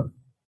cooler.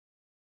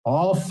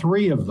 All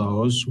 3 of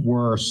those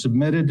were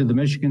submitted to the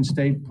Michigan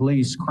State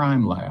Police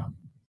Crime Lab.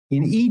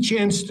 In each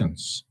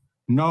instance,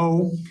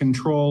 no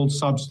controlled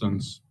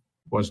substance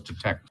was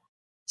detected.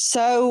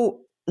 So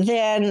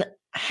then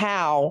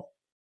how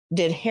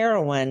did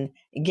heroin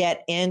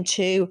get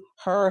into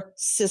her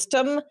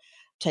system?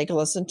 Take a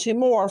listen to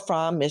more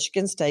from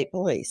Michigan State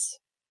Police.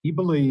 We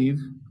believe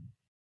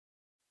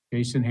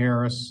Jason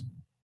Harris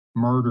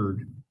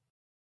murdered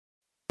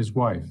his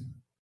wife.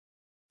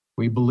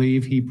 We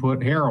believe he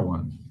put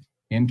heroin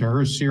into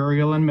her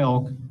cereal and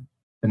milk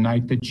the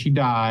night that she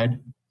died.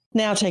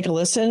 Now take a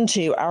listen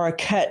to our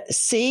cut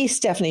C,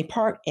 Stephanie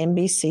Park,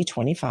 NBC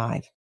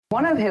 25.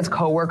 One of his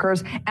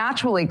coworkers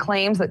actually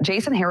claims that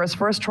Jason Harris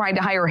first tried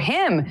to hire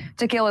him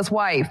to kill his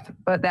wife,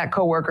 but that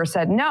coworker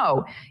said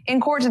no.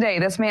 In court today,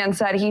 this man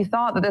said he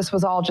thought that this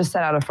was all just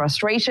set out of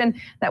frustration.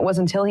 That was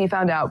until he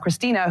found out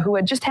Christina, who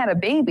had just had a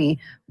baby,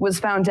 was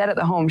found dead at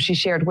the home she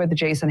shared with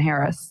Jason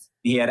Harris.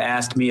 He had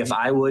asked me if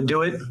I would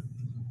do it,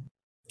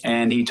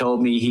 and he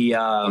told me he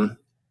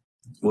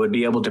would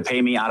be able to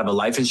pay me out of a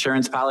life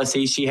insurance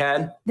policy she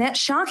had. That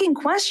shocking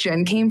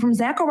question came from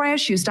Zachariah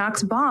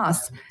Shustock's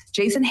boss.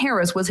 Jason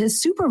Harris was his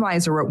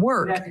supervisor at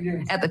work.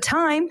 At the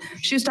time,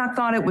 Shustock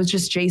thought it was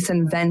just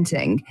Jason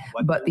venting,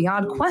 but the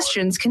odd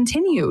questions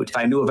continued. If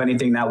I knew of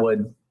anything that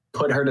would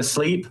put her to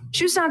sleep.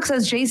 Shustak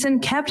says Jason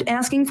kept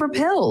asking for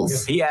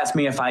pills. He asked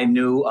me if I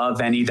knew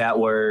of any that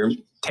were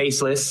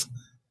tasteless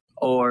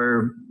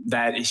or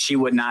that she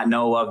would not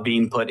know of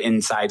being put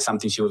inside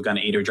something she was going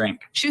to eat or drink.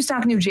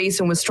 Shustak knew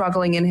Jason was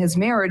struggling in his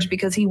marriage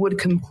because he would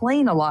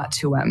complain a lot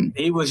to him.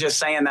 He was just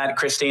saying that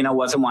Christina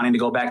wasn't wanting to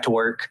go back to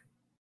work,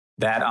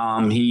 that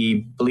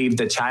he believed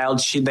the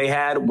child they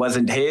had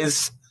wasn't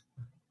his,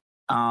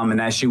 and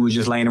that she was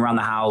just laying around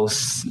the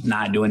house,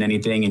 not doing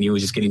anything, and he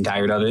was just getting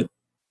tired of it.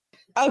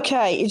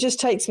 Okay, it just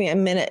takes me a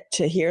minute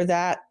to hear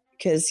that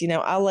because,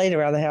 I laid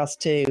around the house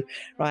too,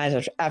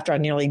 right after I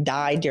nearly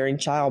died during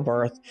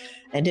childbirth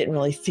and didn't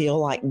really feel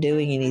like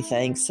doing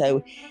anything.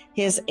 So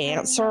his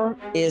answer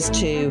is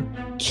to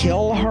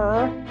kill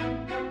her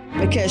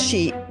because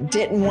she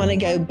didn't want to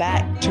go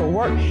back to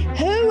work.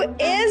 Who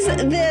is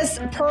this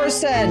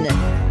person?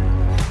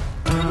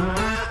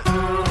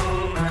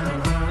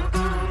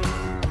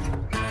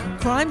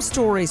 Crime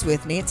Stories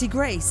with Nancy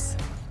Grace.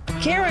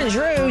 Karen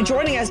Drew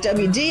joining us,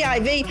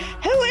 WDIV.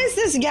 Who is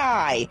this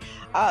guy?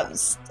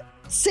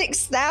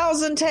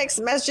 6,000 text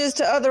messages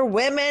to other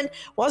women,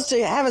 wants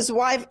to have his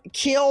wife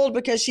killed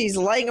because she's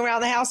laying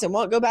around the house and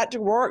won't go back to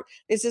work.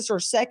 This is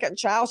her second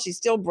child. She's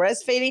still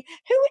breastfeeding.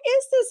 Who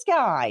is this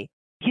guy?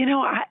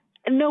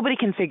 Nobody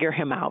can figure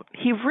him out.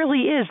 He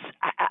really is.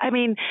 I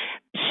mean,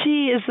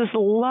 she is this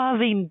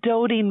loving,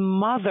 doting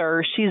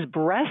mother. She's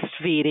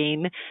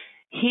breastfeeding.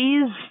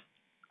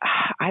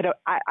 I'm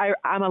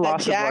a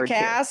loss of words.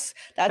 Jackass.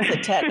 That's a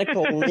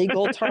technical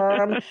legal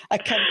term. A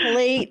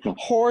complete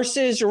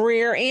horse's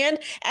rear end.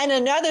 And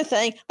another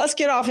thing, let's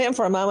get off him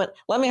for a moment.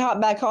 Let me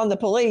hop back on the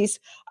police.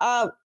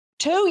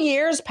 2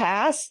 years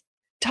pass.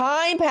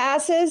 Time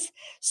passes.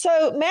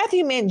 So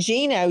Matthew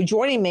Mangino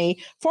joining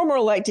me, former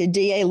elected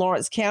DA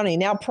Lawrence County,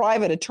 now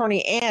private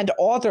attorney and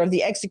author of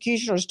The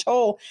Executioner's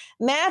Toll.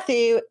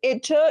 Matthew,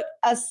 it took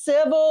a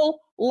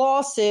civil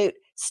lawsuit,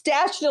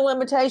 statute of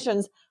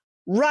limitations,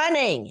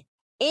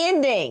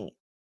 ending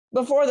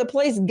before the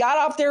police got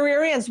off their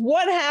rear ends.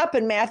 What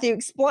happened, Matthew?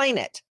 Explain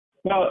it.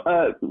 Well,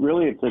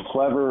 really, it's a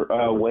clever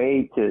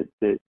way to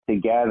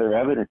gather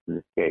evidence in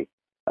this case.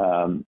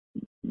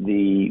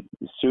 The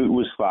suit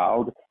was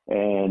filed,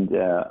 and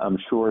I'm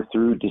sure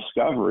through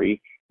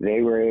discovery,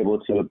 they were able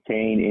to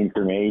obtain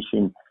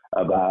information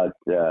about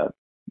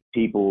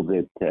people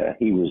that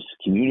he was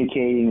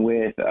communicating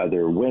with,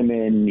 other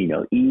women,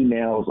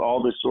 emails,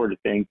 all this sort of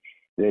thing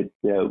that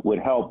would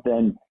help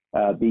them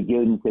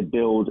begin to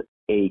build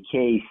a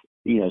case,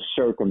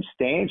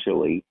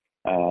 circumstantially.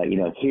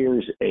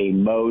 Here's a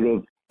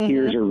motive,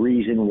 here's a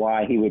reason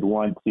why he would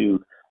want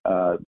to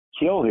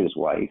kill his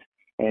wife.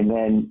 And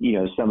then,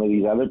 some of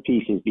these other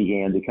pieces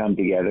began to come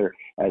together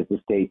as the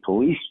state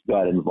police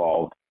got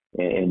involved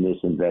in this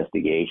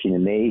investigation.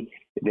 And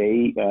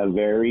they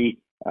very,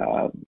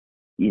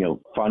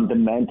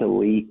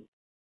 fundamentally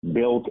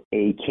built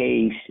a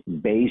case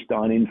based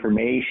on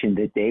information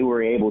that they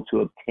were able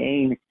to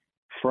obtain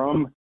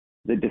from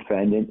the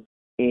defendant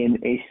in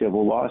a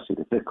civil lawsuit.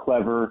 It's a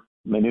clever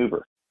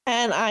maneuver.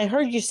 And I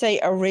heard you say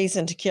a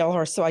reason to kill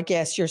her. So I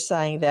guess you're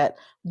saying that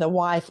the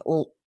wife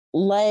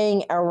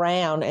laying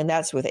around, and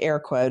that's with air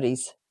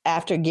quotes,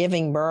 after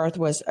giving birth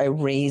was a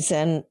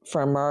reason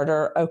for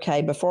murder.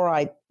 Okay, before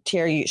I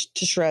tear you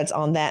to shreds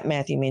on that,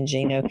 Matthew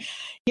Mangino,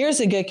 here's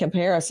a good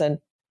comparison.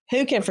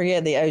 Who can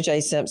forget the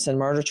O.J. Simpson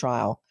murder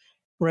trial?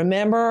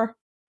 Remember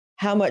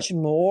how much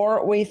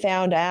more we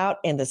found out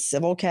in the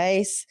civil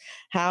case,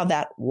 how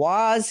that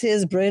was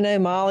his Bruno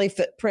Mali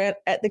footprint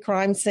at the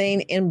crime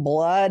scene in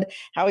blood,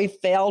 how he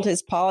failed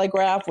his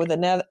polygraph with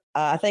another,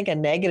 I think a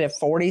negative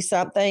 40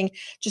 something.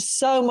 Just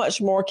so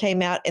much more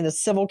came out in the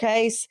civil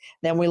case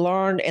than we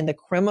learned in the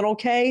criminal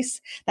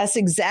case. That's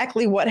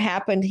exactly what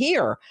happened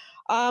here.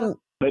 But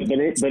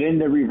in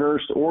the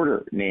reversed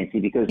order,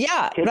 Nancy, because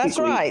that's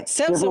right.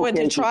 Simpson went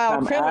to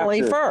trial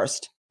criminally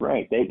first.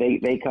 Right.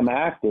 They come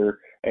after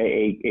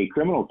a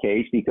criminal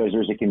case because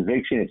there's a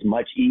conviction. It's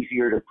much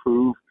easier to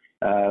prove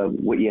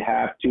what you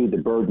have to. The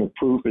burden of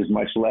proof is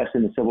much less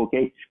in the civil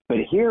case. But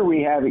here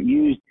we have it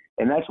used,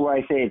 and that's why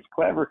I say it's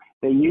clever.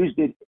 They used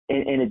it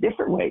in a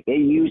different way. They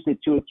used it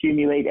to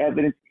accumulate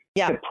evidence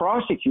to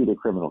prosecute a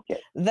criminal case.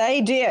 They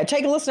did.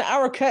 Take a listen to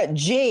our cut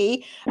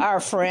G, our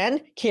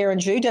friend Karen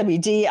Drew,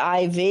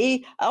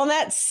 WDIV, on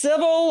that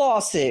civil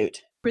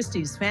lawsuit.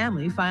 Christie's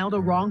family filed a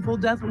wrongful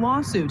death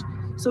lawsuit,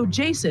 so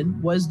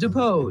Jason was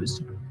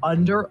deposed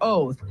under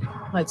oath.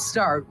 Let's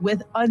start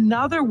with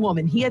another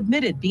woman he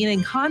admitted being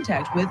in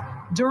contact with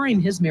during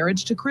his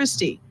marriage to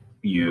Christy.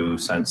 You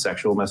sent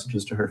sexual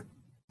messages to her?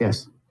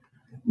 Yes.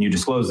 You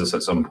disclosed this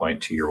at some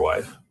point to your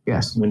wife?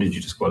 Yes. When did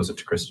you disclose it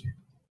to Christy?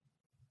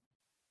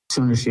 As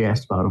soon as she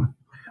asked about him.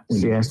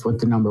 She asked what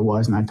the number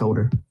was, and I told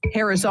her.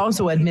 Harris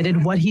also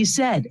admitted what he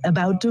said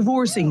about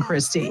divorcing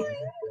Christy.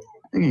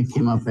 I think it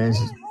came up as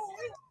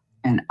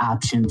an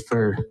option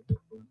for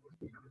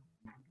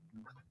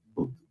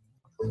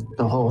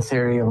the whole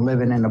theory of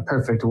living in a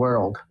perfect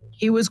world.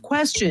 He was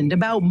questioned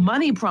about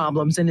money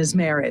problems in his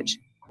marriage.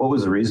 What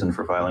was the reason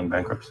for filing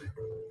bankruptcy?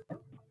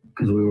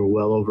 because we were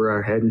well over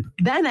our head.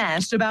 Then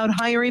asked about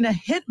hiring a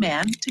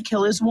hitman to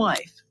kill his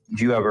wife. Did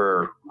you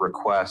ever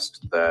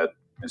request that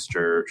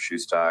Mr.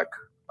 Shustak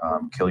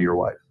kill your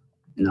wife?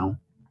 No.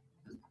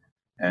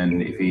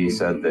 And if he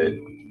said that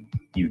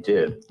you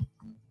did,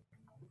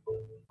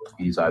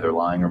 he's either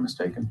lying or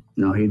mistaken?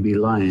 No, he'd be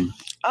lying.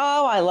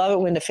 Oh, I love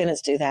it when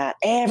defendants do that.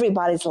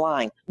 Everybody's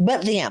lying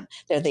but them.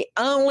 They're the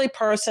only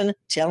person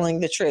telling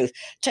the truth.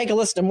 Take a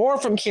listen to more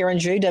from Karen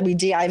Drew,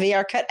 WDIV,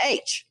 our Cut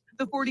H.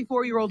 The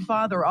 44-year-old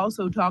father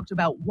also talked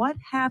about what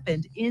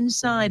happened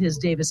inside his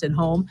Davison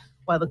home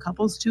while the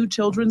couple's 2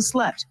 children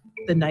slept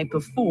the night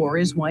before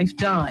his wife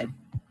died.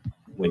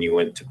 When you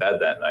went to bed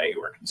that night,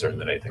 you weren't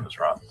concerned that anything was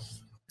wrong?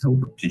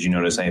 Nope. Did you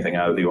notice anything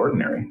out of the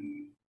ordinary?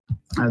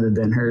 Other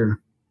than her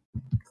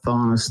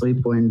falling asleep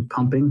when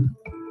pumping.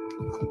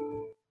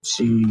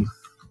 She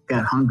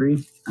got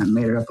hungry. I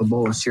made her up a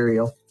bowl of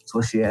cereal. That's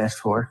what she asked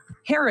for.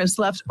 Harris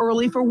left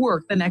early for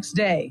work the next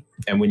day.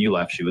 And when you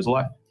left, she was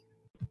alive?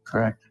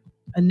 Correct.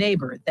 A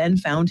neighbor then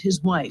found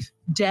his wife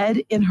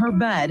dead in her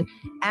bed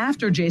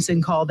after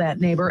Jason called that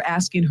neighbor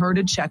asking her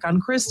to check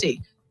on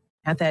Christy.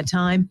 At that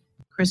time,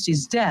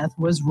 Christy's death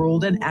was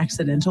ruled an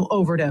accidental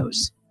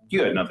overdose.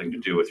 You had nothing to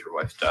do with your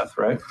wife's death,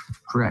 right?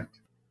 Correct.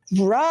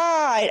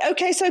 Right.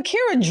 Okay, so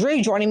Karen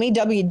Drew joining me,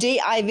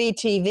 WDIV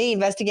TV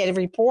investigative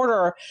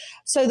reporter.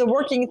 So the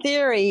working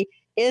theory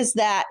is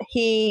that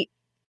he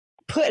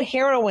put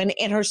heroin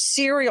in her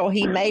cereal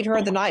he made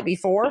her the night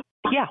before.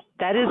 Yeah,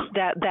 that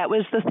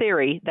was the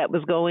theory that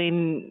was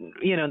going,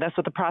 that's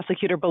what the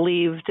prosecutor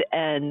believed.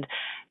 And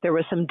there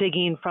was some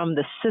digging from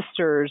the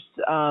sisters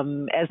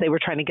as they were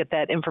trying to get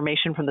that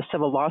information from the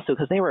civil lawsuit,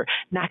 because they were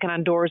knocking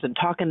on doors and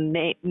talking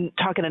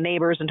to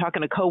neighbors and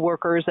talking to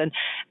coworkers. And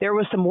there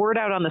was some word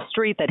out on the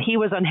street that he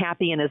was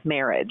unhappy in his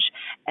marriage.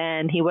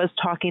 And he was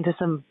talking to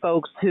some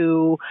folks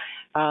who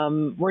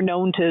were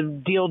known to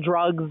deal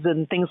drugs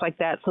and things like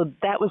that. So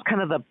that was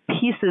kind of the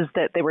pieces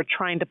that they were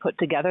trying to put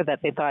together,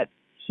 that they thought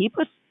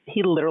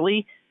he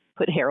literally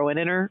put heroin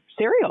in her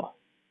cereal.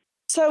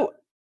 So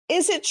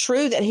is it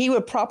true that he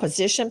would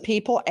proposition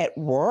people at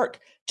work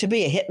to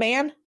be a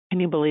hitman? Can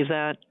you believe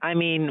that? I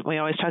mean, we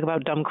always talk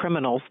about dumb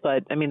criminals,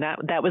 but I mean,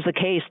 that was the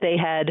case. They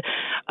had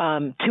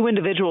 2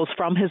 individuals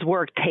from his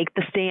work take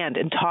the stand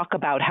and talk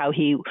about how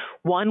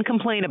one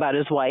complained about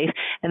his wife,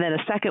 and then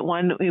a second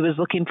one, he was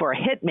looking for a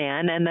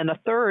hitman, and then a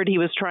third, he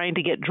was trying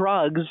to get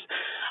drugs.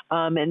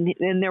 And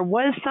there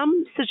was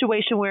some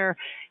situation where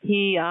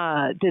he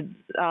did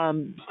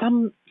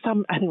some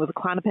I think it was a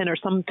Klonopin or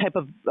some type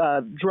of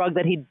drug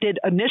that he did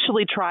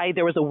initially try.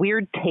 There was a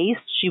weird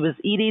taste. She was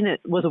eating.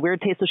 It was a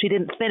weird taste, so she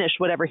didn't finish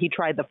whatever he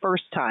tried the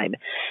first time.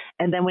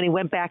 And then when he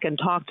went back and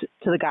talked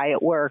to the guy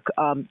at work,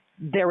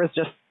 there was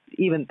just,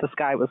 even this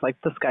guy was like,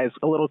 this guy's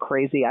a little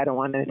crazy. I don't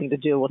want anything to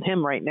do with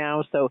him right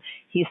now. So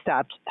he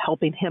stopped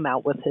helping him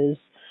out with his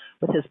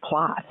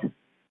plot.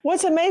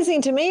 What's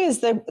amazing to me is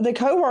the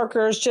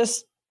coworkers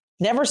just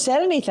never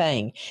said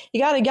anything.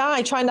 You got a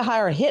guy trying to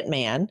hire a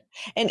hitman.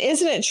 And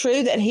isn't it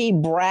true that he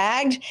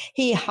bragged?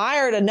 He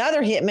hired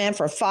another hitman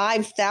for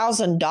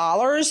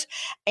 $5,000,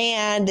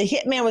 and the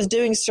hitman was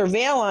doing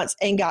surveillance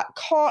and got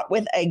caught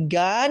with a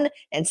gun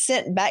and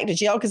sent back to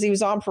jail because he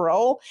was on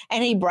parole.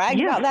 And he bragged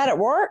about that at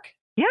work?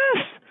 Yes.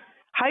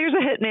 Hires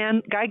a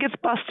hitman, guy gets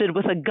busted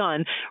with a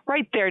gun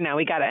right there. Now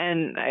we got to,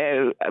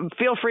 and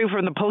feel free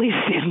from the police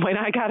standpoint,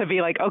 I got to be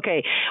like,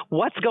 okay,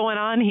 what's going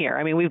on here?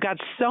 I mean, we've got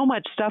so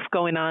much stuff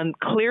going on.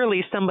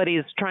 Clearly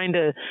somebody's trying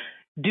to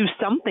do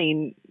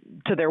something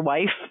to their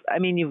wife. I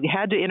mean, you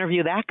had to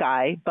interview that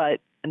guy, but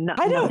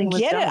I don't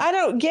get it. I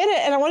don't get it.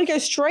 And I want to go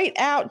straight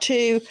out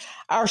to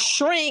our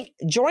shrink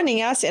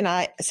joining us. And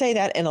I say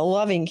that in a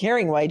loving,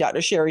 caring way,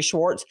 Dr. Sherry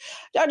Schwartz.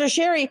 Dr.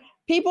 Sherry,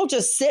 people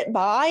just sit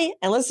by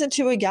and listen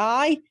to a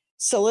guy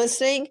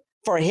soliciting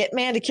for a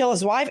hitman to kill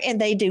his wife, and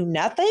they do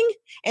nothing.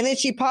 And then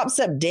she pops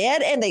up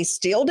dead and they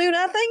still do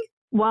nothing.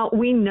 Well,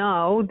 we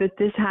know that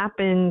this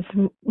happens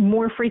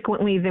more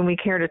frequently than we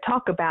care to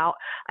talk about.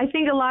 I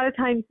think a lot of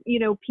times,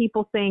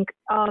 people think,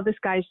 oh, this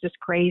guy's just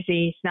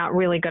crazy. He's not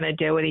really going to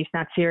do it. He's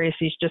not serious.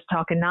 He's just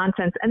talking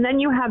nonsense. And then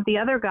you have the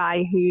other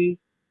guy who's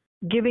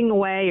giving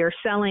away or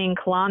selling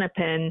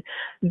Klonopin.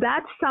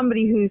 That's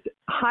somebody who's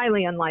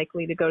highly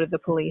unlikely to go to the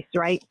police,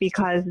 right?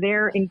 Because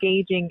they're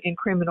engaging in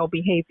criminal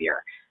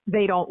behavior.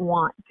 They don't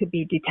want to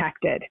be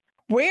detected.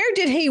 Where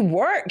did he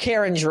work,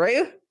 Karen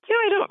Drew?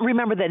 I don't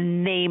remember the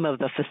name of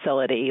the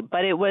facility,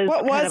 but it was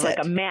it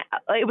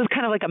was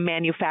kind of like a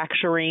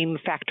manufacturing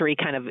factory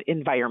kind of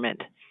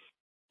environment.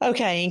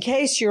 Okay, in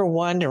case you're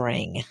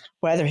wondering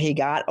whether he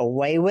got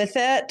away with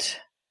it,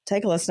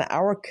 take a listen to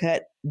our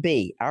Cut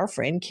B, our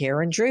friend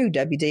Karen Drew,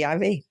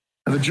 WDIV.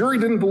 The jury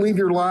didn't believe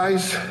your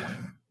lies,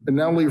 and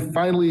now you're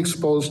finally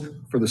exposed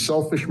for the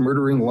selfish,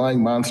 murdering,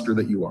 lying monster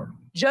that you are.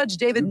 Judge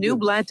David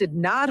Newblatt did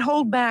not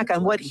hold back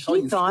on what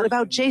he thought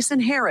about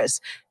Jason Harris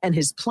and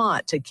his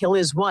plot to kill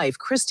his wife,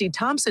 Christy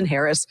Thompson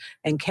Harris,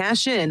 and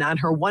cash in on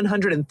her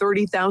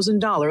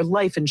 $130,000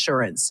 life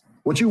insurance.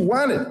 What you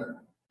wanted,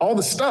 all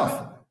the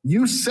stuff,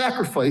 you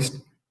sacrificed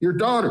your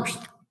daughters.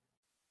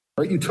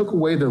 Right? You took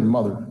away their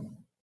mother.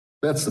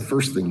 That's the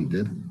first thing you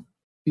did.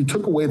 You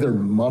took away their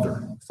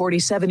mother.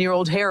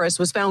 47-year-old Harris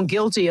was found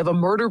guilty of a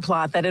murder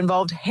plot that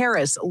involved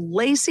Harris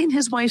lacing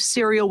his wife's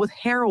cereal with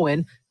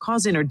heroin,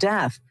 causing her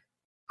death.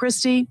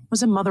 Christy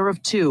was a mother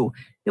of 2.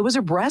 It was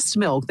her breast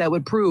milk that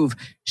would prove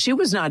she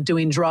was not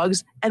doing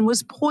drugs and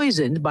was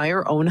poisoned by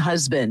her own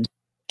husband.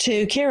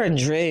 To Karen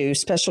Drew,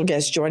 special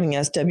guest joining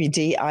us,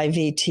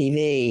 WDIV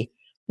TV.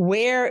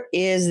 Where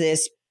is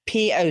this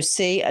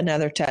POC,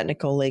 another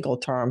technical legal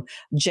term,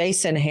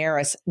 Jason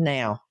Harris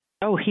now?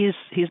 Oh, he's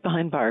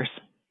behind bars,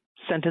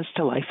 sentenced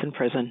to life in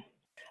prison.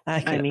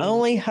 I can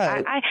only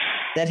hope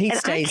that he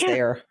stays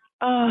there.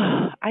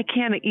 Oh, I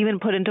can't even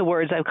put into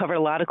words. I've covered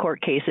a lot of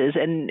court cases,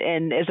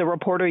 and as a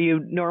reporter, you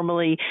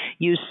normally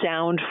use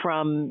sound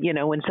from,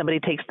 when somebody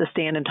takes the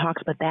stand and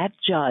talks, but that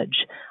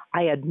judge,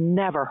 I had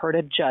never heard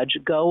a judge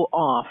go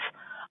off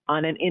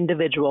on an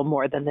individual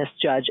more than this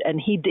judge.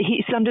 And he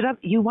summed it up.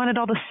 You wanted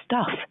all the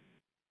stuff.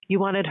 You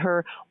wanted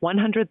her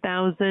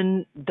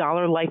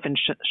 $100,000 life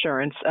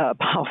insurance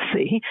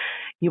policy.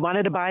 You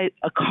wanted to buy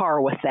a car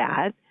with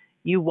that.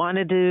 You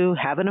wanted to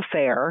have an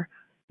affair.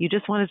 You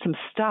just wanted some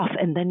stuff,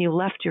 and then you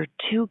left your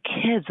 2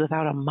 kids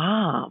without a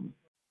mom.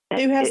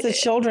 Who has the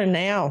children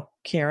now,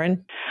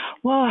 Karen?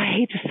 Well, I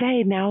hate to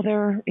say, now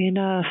they're in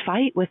a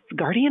fight with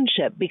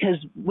guardianship,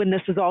 because when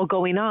this is all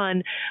going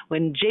on,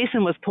 when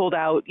Jason was pulled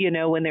out,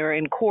 when they were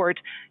in court,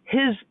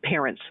 his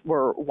parents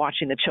were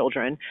watching the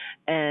children,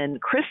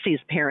 and Christy's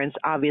parents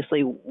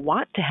obviously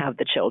want to have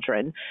the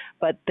children,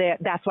 but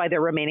that's why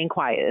they're remaining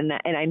quiet.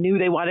 And I knew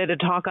they wanted to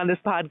talk on this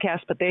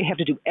podcast, but they have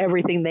to do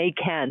everything they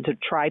can to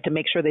try to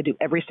make sure they do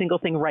every single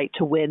thing right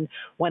to win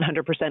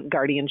 100%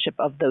 guardianship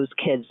of those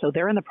kids. So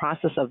they're in the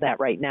process of that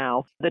right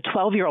now. The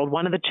 12-year-old,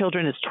 one of the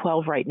children is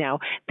 12 right now.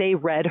 They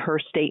read her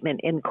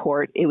statement in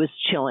court. It was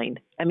chilling.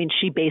 I mean,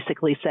 she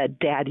basically said,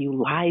 "Dad, you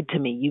lied to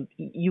me.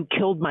 You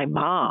killed my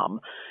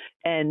mom."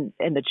 And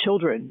the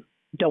children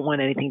don't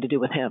want anything to do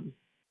with him.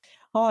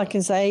 All I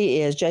can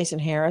say is Jason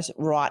Harris,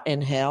 rot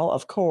in hell,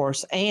 of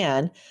course,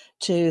 and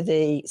to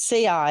the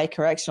CI,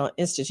 Correctional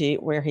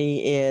Institute, where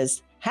he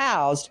is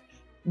housed,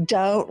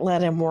 don't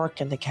let him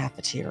work in the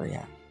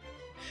cafeteria.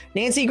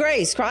 Nancy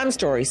Grace, Crime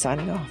Story,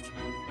 signing off.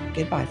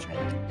 Goodbye,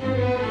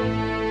 friend.